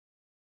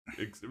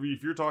 If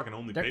you're talking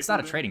only paper, it's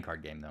not a trading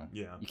card game, though.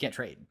 Yeah. You can't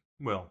trade.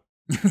 Well,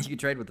 you can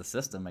trade with the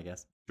system, I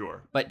guess.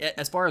 Sure. But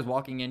as far as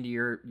walking into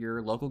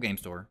your local game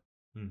store,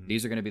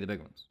 these are going to be the big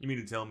ones. You mean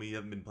to tell me you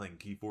haven't been playing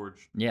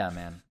Keyforge? Yeah,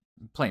 man.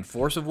 Playing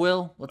Force of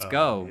Will? Let's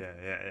go.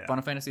 Yeah.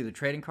 Final Fantasy, the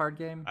trading card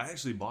game? I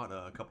actually bought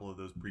a couple of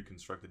those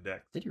pre-constructed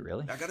decks. Did you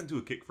really? I got into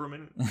a kick for a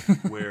minute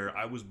where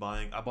I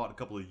bought a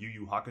couple of Yu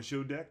Yu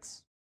Hakusho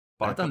decks.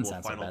 Bought a couple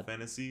of Final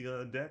Fantasy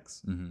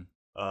decks.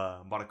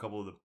 Bought a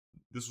couple of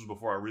this was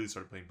before I really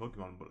started playing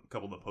Pokemon, but a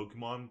couple of the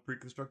Pokemon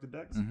pre-constructed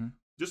decks.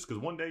 Just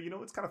because one day,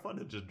 it's kind of fun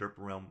to just derp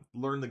around,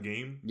 learn the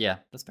game. Yeah,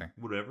 that's fair.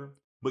 Whatever.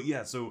 But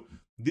yeah, so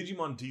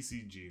Digimon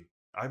TCG,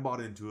 I bought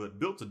into it,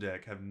 built a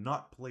deck, have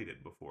not played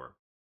it before.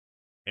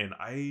 And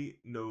I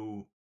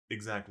know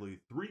exactly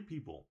 3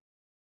 people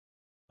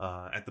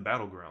at the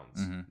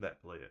Battlegrounds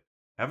that play it.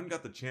 Haven't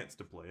got the chance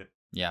to play it.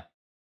 Yeah.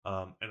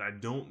 And I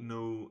don't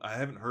know, I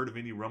haven't heard of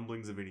any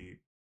rumblings of any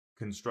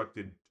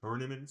constructed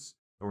tournaments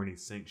or any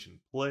sanctioned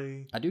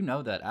play. I do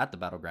know that at the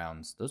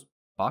Battlegrounds, those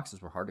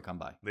boxes were hard to come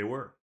by. They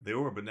were,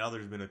 but now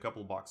there's been a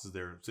couple of boxes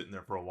there sitting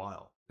there for a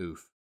while.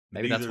 Oof.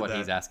 Maybe that's what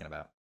he's asking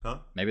about. Huh?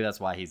 Maybe that's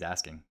why he's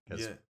asking.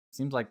 Because it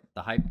seems like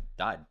the hype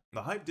died.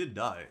 The hype did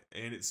die.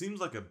 And it seems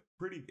like a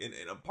pretty... And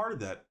a part of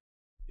that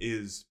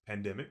is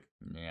pandemic.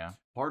 Yeah.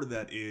 Part of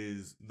that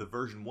is the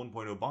version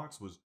 1.0 box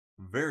was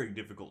very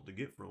difficult to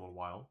get for a little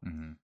while.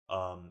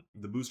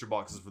 The booster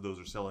boxes for those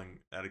are selling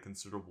at a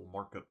considerable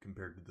markup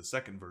compared to the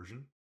second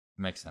version.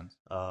 Makes sense.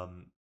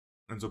 And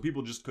so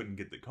people just couldn't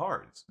get the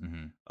cards.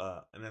 And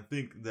I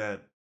think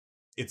that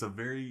it's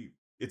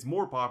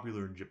more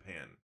popular in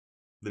Japan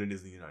than it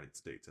is in the United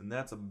States, and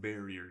that's a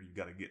barrier you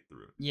got to get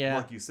through. Yeah,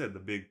 like you said, the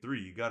big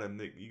 3. You got to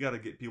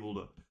get people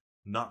to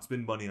not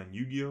spend money on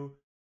Yu-Gi-Oh,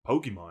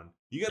 Pokemon.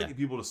 You got to get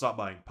people to stop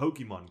buying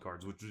Pokemon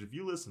cards. Which, if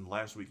you listened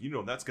last week,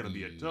 that's going to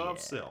be a tough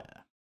sell.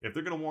 If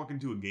they're going to walk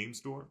into a game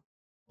store.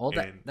 Well,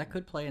 that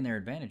could play in their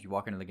advantage. You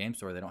walk into the game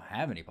store, they don't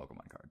have any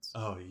Pokemon cards.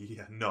 Oh,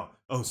 yeah, no.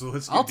 Oh, so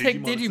let's I'll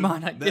take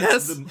Digimon, I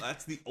guess.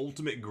 That's the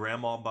ultimate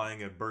grandma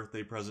buying a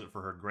birthday present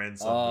for her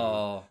grandson.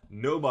 Oh.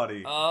 Nobody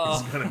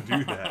is going to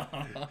do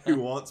that who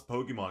wants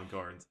Pokemon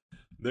cards.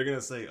 They're going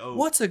to say, oh.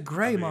 What's a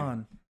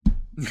Greymon?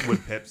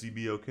 Would Pepsi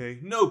be okay?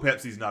 No,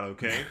 Pepsi's not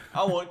okay.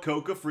 I want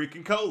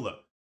Coca-Freaking-Cola.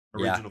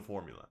 Original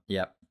formula.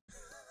 Yep.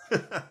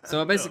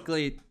 So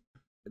basically,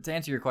 to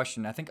answer your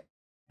question, I think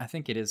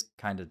it is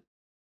kind of...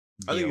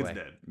 I think it's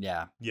dead.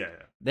 Yeah. Yeah.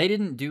 They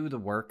didn't do the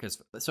work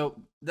so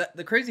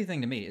the crazy thing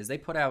to me is they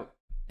put out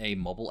a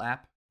mobile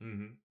app,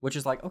 which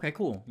is like, okay,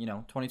 cool.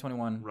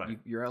 2021, right.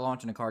 You're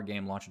launching a card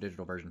game, launch a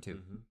digital version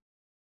too.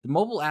 The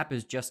mobile app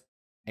is just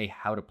a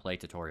how to play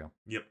tutorial.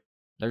 Yep.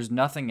 There's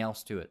nothing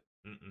else to it.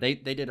 They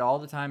did all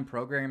the time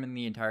programming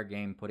the entire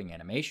game, putting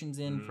animations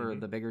in for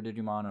the bigger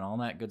Digimon and all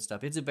that good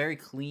stuff. It's a very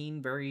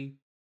clean, very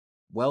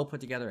well put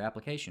together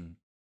application.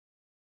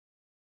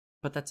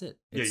 But that's it.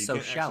 It's so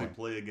shallow. Actually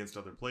play against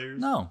other players.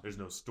 No. There's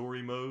no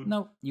story mode.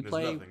 No. You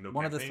play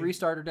one of the 3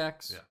 starter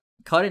decks, Yeah.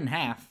 cut in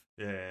half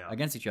Yeah.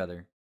 against each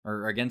other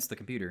or against the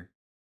computer.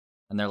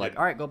 And they're like,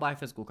 all right, go buy a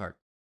physical card.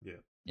 Yeah.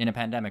 In a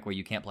pandemic where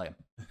you can't play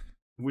them.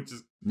 Which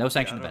is... No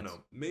sanctioned I don't events.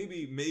 know.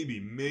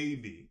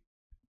 Maybe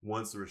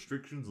once the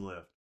restrictions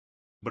lift.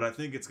 But I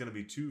think it's going to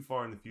be too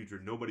far in the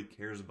future. Nobody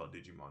cares about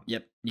Digimon.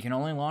 Yep. You can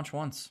only launch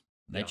once.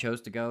 They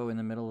chose to go in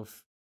the middle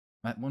of...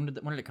 When did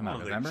it come out?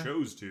 November? They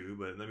chose to,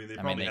 but they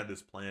probably had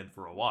this planned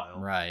for a while.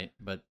 Right,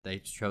 but they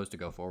chose to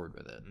go forward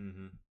with it.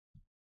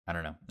 I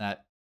don't know.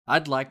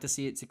 I'd like to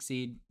see it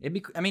succeed.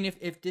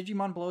 If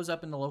Digimon blows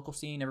up in the local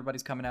scene,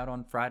 everybody's coming out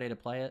on Friday to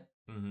play it.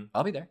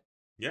 I'll be there.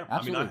 Yeah,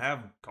 absolutely. I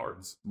have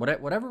cards.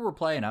 Whatever we're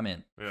playing, I'm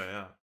in.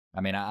 Yeah.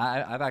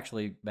 I've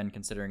actually been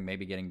considering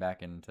maybe getting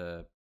back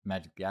into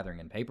Magic the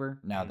Gathering in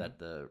paper now that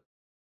the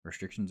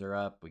restrictions are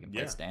up. We can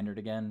play standard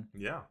again.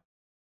 Yeah.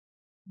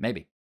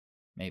 Maybe.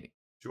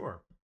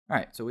 Sure. All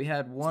right, so we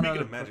had one.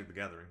 Speaking of Magic the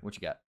Gathering, what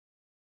you got?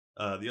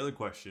 The other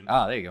question.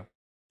 There you go.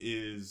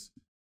 Is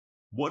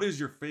what is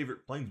your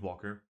favorite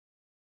Planeswalker,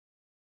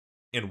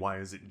 and why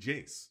is it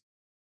Jace?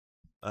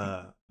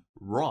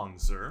 Wrong,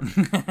 sir.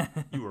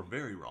 You are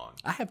very wrong.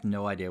 I have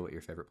no idea what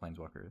your favorite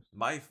Planeswalker is.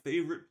 My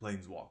favorite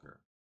Planeswalker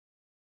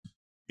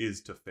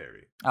is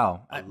Teferi.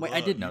 Oh,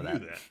 I did know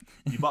that.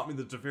 You bought me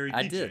the Teferi keychain.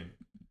 I did.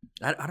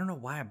 I don't know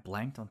why I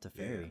blanked on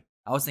Teferi. Yeah.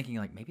 I was thinking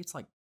like maybe it's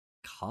like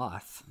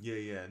Koth.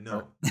 Yeah,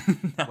 no.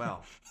 No.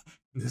 Wow.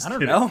 I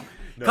don't know.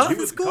 No, Koth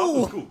was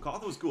cool.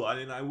 Koth was cool.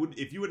 I would,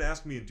 if you would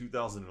ask me in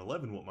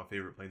 2011 what my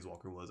favorite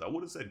Planeswalker was, I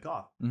would have said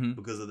Koth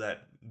because of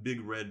that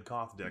big red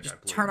Koth deck I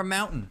played. Turn a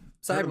mountain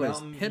sideways,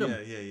 hit him.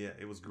 Yeah.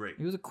 It was great.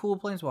 He was a cool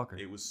Planeswalker.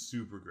 It was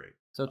super great.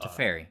 So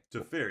Teferi.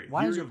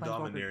 Why is your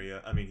Planeswalker?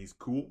 Dominaria. I mean, he's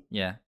cool.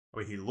 Yeah. I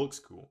mean, he looks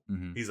cool.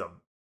 Mm-hmm. He's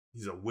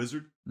a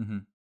wizard. Mm-hmm.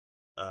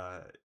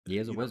 He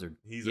is a wizard.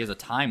 He is a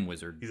time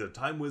wizard. He's a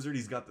time wizard.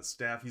 He's got the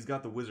staff. He's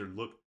got the wizard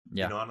look.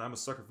 Yeah. You know, I'm a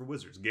sucker for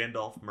wizards.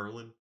 Gandalf,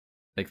 Merlin.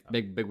 Big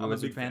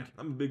wizard fan.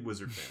 I'm a big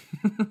wizard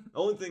fan. The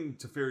only thing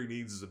Teferi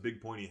needs is a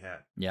big pointy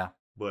hat. Yeah.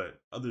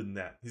 But other than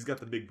that, he's got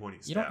the big pointy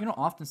staff. You don't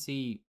often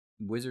see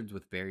wizards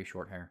with very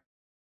short hair.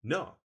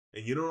 No.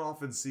 And you don't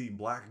often see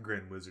black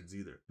Grand Wizards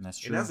either. That's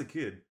true. And as a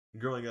kid,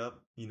 growing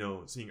up,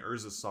 seeing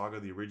Urza's Saga,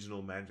 the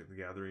original Magic the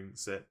Gathering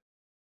set,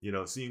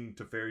 seeing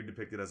Teferi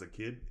depicted as a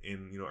kid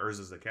in,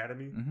 Urza's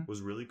Academy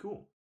was really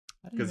cool.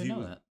 I didn't even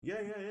know that.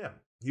 Yeah.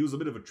 He was a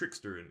bit of a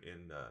trickster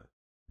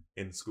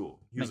in school.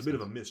 He was a bit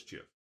of a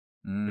mischief.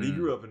 But he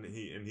grew up and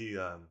he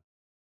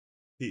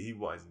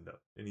wisened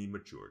up and he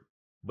matured.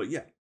 But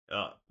yeah,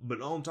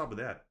 but on top of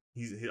that,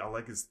 I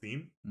like his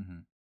theme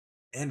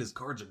and his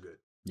cards are good.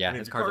 Yeah, I mean,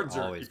 his cards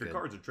are always good. If good. your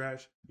cards are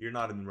trash, you're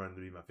not in the running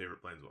to be my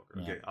favorite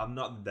Planeswalker. Okay, I'm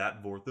not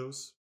that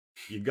Vorthos.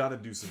 You got to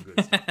do some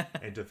good stuff.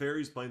 And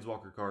Teferi's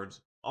Planeswalker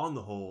cards, on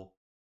the whole,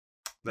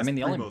 that's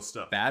the only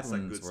stuff. bad that's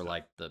ones were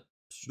like the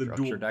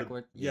structure deck.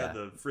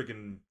 The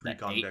freaking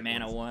precon 8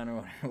 mana one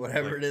or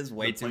whatever it is.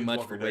 Way too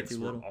much for way too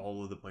little.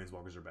 All of the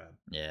Planeswalkers are bad.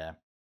 Yeah.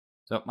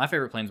 So my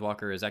favorite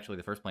Planeswalker is actually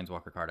the first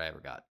Planeswalker card I ever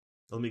got.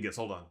 Let me guess.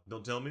 Hold on.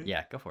 Don't tell me.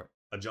 Yeah, go for it.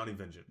 Ajani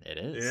Vengeance. It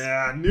is.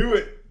 Yeah, I knew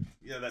it.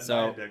 Yeah, that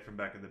Naya deck from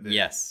back in the day.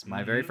 Yes,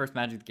 my very first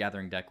Magic the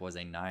Gathering deck was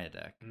a Naya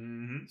deck.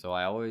 Mm-hmm. So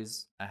I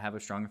have a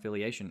strong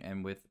affiliation,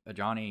 and with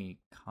Ajani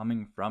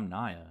coming from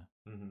Naya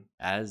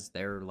as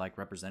their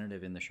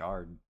representative in the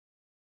Shard,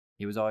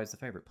 he was always the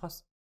favorite.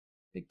 Plus,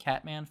 big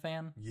Catman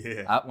fan.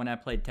 Yeah. When I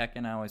played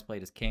Tekken, I always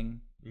played as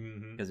King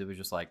because it was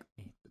just like,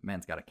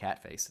 man's got a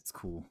cat face. It's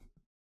cool.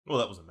 Well,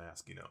 that was a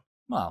mask,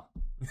 Well,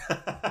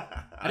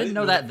 I didn't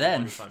know that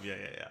then.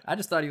 Yeah. I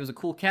just thought he was a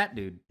cool cat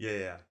dude.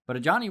 Yeah. But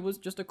Ajani was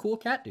just a cool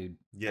cat dude.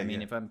 Yeah. I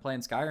mean, if I'm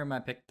playing Skyrim, I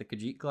pick the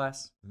Khajiit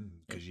class.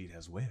 Khajiit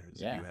has wares.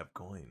 Yeah. You have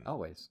coin.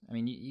 Always. I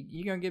mean,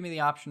 you're going to give me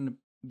the option to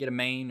get a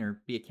main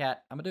or be a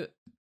cat. I'm going to do it.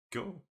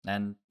 Cool.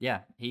 And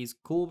yeah, he's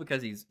cool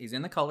because he's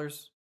in the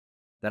colors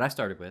that I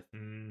started with.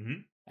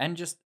 Mm-hmm. And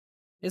just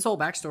his whole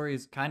backstory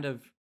is kind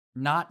of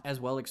not as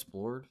well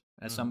explored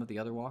as some of the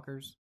other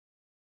walkers.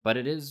 But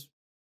it is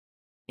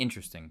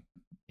interesting.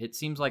 It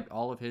seems like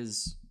all of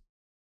his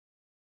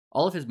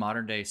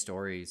modern day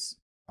stories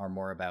are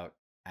more about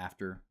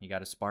after he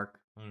got a spark.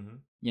 Mm-hmm.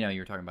 You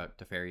were talking about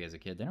Teferi as a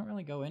kid. They don't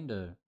really go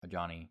into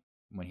Ajani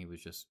when he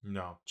was just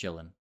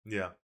chilling.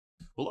 Yeah.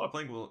 Well, a lot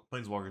of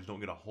Planeswalkers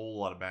don't get a whole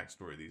lot of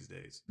backstory these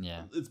days.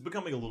 Yeah. It's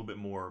becoming a little bit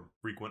more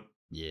frequent.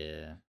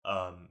 Yeah.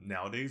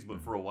 Nowadays,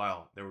 but for a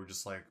while, they were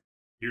just like,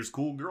 here's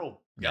cool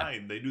girl guy.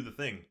 Yeah. They do the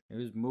thing. It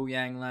was Mu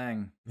Yang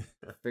Lang.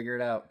 Figure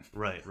it out.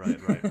 Right.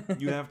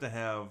 You have to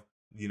have,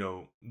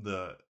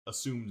 the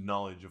assumed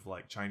knowledge of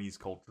Chinese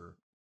culture.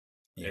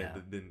 Yeah.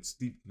 And then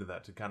steep into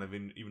that to kind of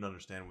even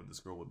understand what this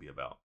girl would be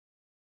about.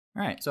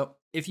 All right. So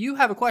if you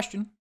have a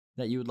question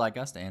that you would like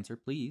us to answer,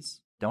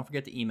 please don't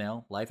forget to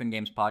email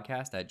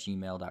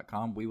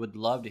lifeandgamespodcast@gmail.com. We would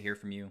love to hear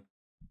from you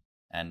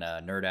and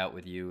nerd out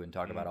with you and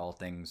talk about all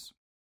things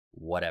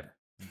whatever.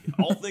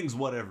 All things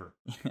whatever.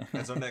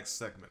 That's our next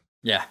segment.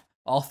 Yeah.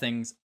 All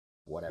things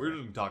whatever. We're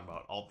going to talk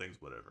about all things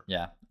whatever.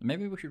 Yeah.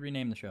 Maybe we should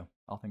rename the show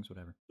All Things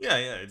Whatever. Yeah.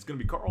 It's going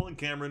to be Carl and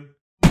Cameron.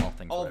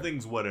 All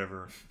things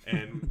whatever.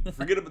 And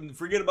forget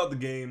about the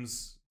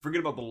games. Forget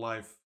about the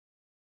life.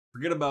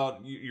 Forget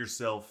about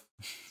yourself.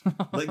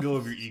 Let go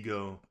of your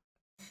ego.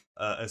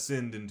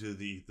 Ascend into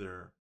the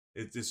ether.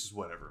 It's just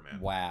whatever, man.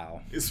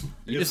 Wow. You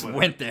just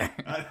went there.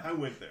 I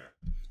went there.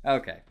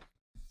 Okay.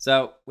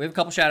 So we have a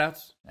couple shout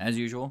outs, as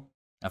usual.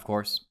 Of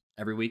course,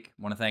 every week.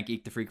 Want to thank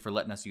Eek the Freak for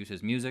letting us use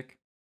his music.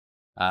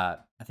 I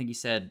think he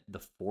said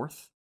the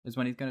 4th is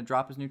when he's going to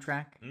drop his new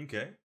track.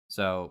 Okay.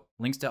 So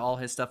links to all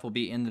his stuff will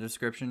be in the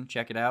description.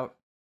 Check it out.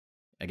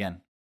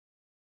 Again,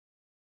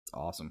 it's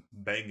awesome.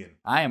 Banging.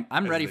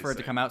 I'm ready for it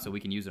to come out so we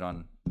can use it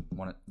on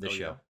this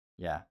show.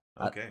 Yeah.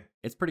 Okay.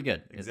 It's pretty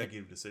good.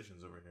 Executive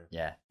decisions over here.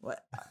 Yeah.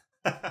 What?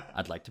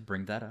 I'd like to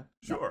bring that up.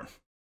 Sure.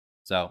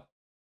 So,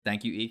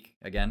 thank you, Eek,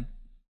 again.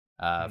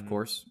 Of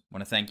course,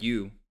 want to thank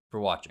you for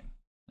watching.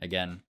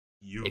 Again,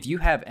 if you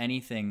have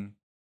anything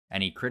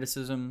any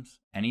criticisms,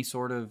 any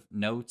sort of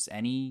notes,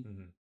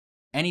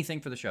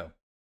 anything for the show.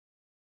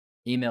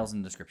 Emails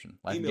in the description.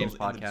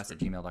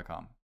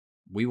 lifeandgamespodcast@gmail.com.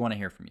 We want to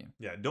hear from you.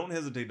 Yeah, don't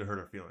hesitate to hurt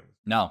our feelings.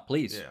 No,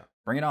 please. Yeah.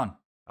 Bring it on.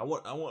 I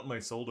want my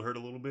soul to hurt a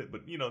little bit,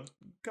 but,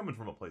 coming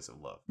from a place of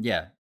love.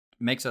 Yeah,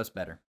 makes us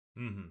better.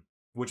 Mm-hmm.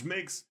 Which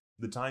makes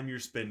the time you're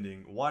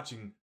spending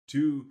watching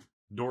two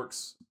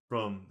dorks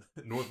from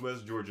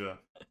Northwest Georgia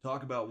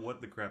talk about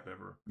what the crap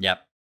ever.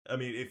 Yep.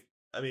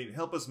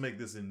 Help us make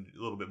this a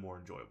little bit more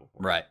enjoyable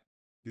for you. Right.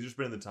 Because you're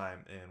spending the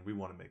time, and we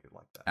want to make it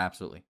like that.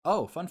 Absolutely.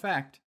 Oh, fun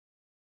fact.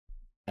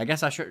 I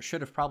guess I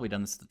should have probably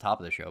done this at the top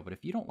of the show, but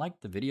if you don't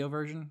like the video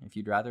version, if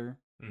you'd rather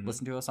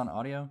listen to us on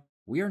audio,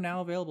 we are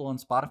now available on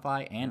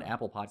Spotify and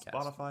Apple Podcasts.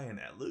 Spotify and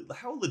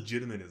how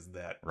legitimate is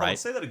that? Right.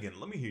 Say that again.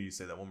 Let me hear you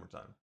say that one more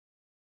time.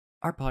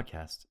 Our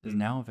podcast is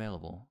now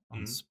available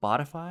on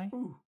Spotify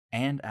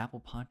and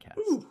Apple Podcasts.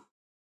 Ooh.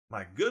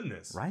 My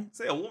goodness. Right?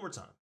 Say it one more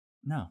time.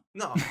 No.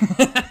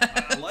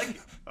 I like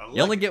it.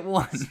 You only get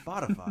one.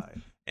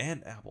 Spotify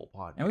and Apple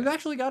Podcasts. And we've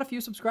actually got a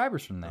few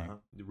subscribers from there.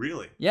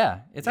 Really?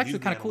 Yeah. It's actually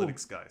kind of cool.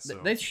 Guy, so.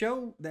 They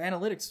show the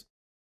analytics.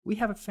 We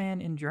have a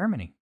fan in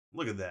Germany.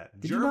 Look at that.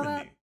 Did Germany. You know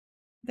that?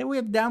 Then we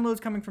have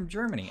downloads coming from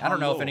Germany. Hello. I don't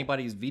know if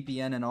anybody's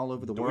VPNing all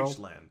over the world.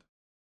 Deutschland.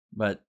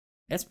 But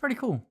it's pretty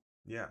cool.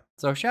 Yeah.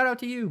 So shout out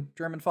to you,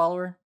 German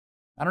follower.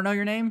 I don't know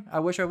your name. I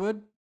wish I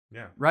would.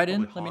 Yeah. Write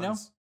in. Hans. Let me know.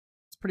 It's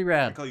pretty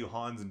rad. I call you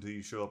Hans until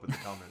you show up in the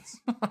comments.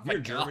 Oh if you're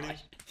in God. Germany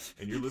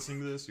and you're listening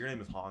to this, your name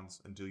is Hans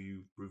until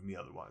you prove me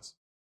otherwise.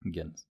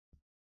 Goodness.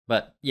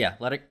 But yeah,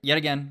 yet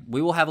again,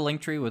 we will have a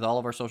link tree with all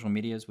of our social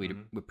medias. We'd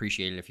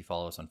appreciate it if you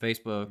follow us on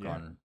Facebook,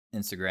 on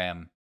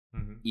Instagram,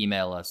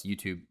 email us,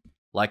 YouTube,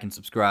 like and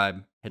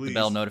subscribe, hit the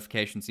bell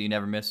notification so you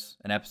never miss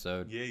an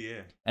episode.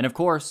 Yeah. And of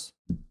course,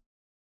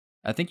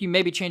 I think you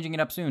may be changing it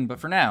up soon, but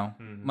for now,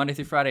 Monday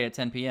through Friday at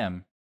 10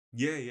 p.m.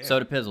 Yeah.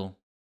 Soda Pizzle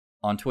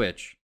on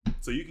Twitch.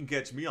 So you can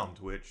catch me on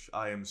Twitch.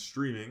 I am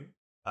streaming.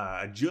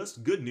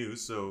 Good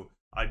news. So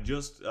I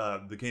just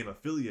became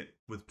affiliate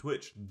with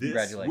Twitch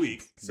this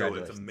week. So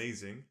it's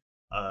amazing.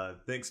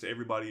 Thanks to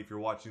everybody. If you're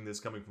watching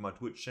this coming from my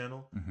Twitch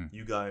channel,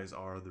 you guys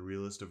are the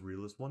realest of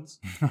realist ones.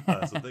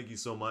 So thank you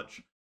so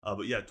much.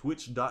 But yeah,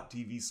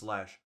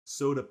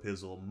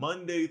 twitch.tv/SodaPizzle,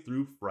 Monday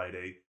through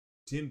Friday,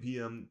 10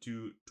 p.m.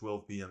 to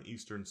 12 p.m.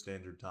 Eastern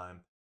Standard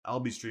Time. I'll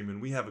be streaming.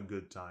 We have a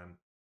good time.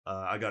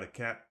 I got a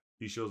cat.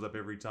 He shows up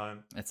every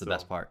time. It's the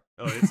best part.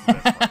 Oh, it's the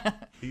best part.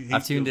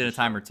 I've tuned in a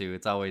time or two.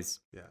 It's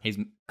always, he's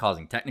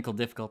causing technical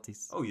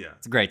difficulties. Oh, yeah.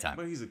 It's a great time.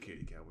 But he's a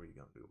kitty cat. What are you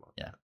going to do about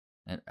that?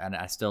 And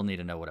I still need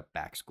to know what a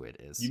back squid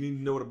is. You need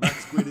to know what a back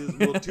squid is?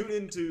 Well, tune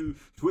into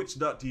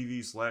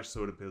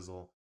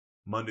twitch.tv/SodaPizzle,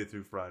 Monday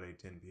through Friday,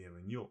 10 p.m.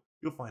 And you'll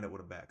find out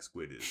what a back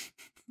squid is.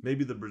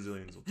 Maybe the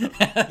Brazilians will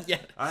tell you. Yeah.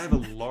 I have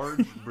a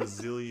large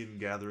Brazilian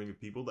gathering of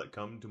people that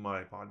come to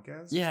my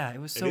podcast. Yeah, it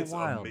was so and it's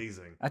wild.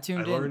 Amazing. I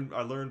tuned in.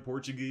 I learned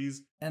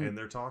Portuguese, and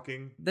they're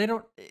talking. They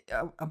don't.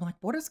 I'm like,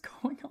 what is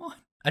going on?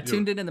 I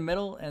tuned in the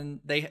middle, and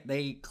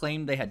they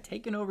claimed they had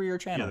taken over your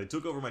channel. Yeah, they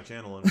took over my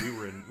channel, and we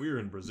were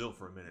in Brazil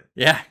for a minute.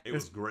 Yeah, it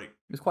was great.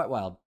 It was quite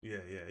wild. Yeah.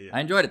 I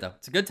enjoyed it though.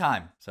 It's a good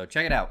time. So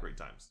check it out. Great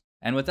times.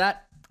 And with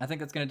that, I think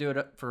that's gonna do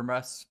it for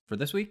us for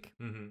this week.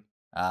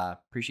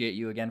 Appreciate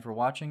you again for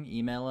watching.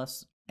 Email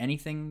us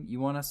anything you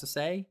want us to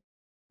say.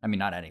 I mean,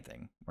 not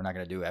anything. We're not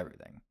gonna do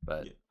everything,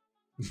 but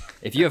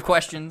if you have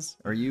questions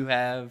or you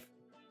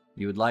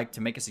would like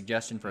to make a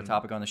suggestion for a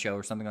topic on the show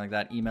or something like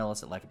that, email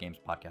us at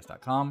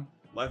lifeandgamespodcast.com.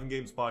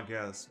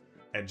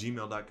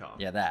 lifeandgamespodcast@gmail.com.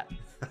 Yeah, that.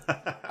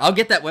 I'll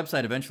get that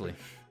website eventually.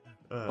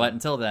 But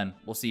until then,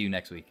 we'll see you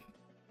next week.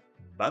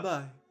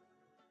 Bye-bye.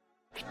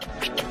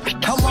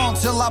 How long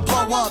till I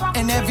blow up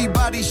and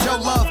everybody show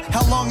love?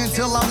 How long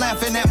until I'm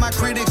laughing at my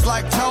critics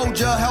like told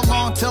ya? How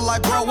long till I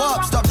grow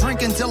up? Stop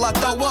drinking till I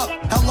throw up?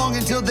 How long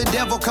until the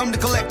devil come to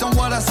collect on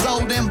what I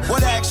sold him?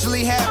 What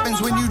actually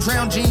happens when you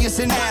drown genius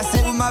in acid?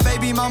 What would my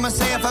baby mama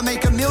say if I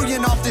make $1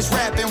 million off this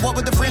rapping? What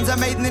would the friends I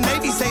made in the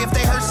Navy say if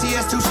they heard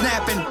CS2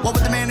 snapping? What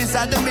would the man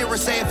inside the mirror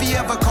say if he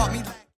ever caught me?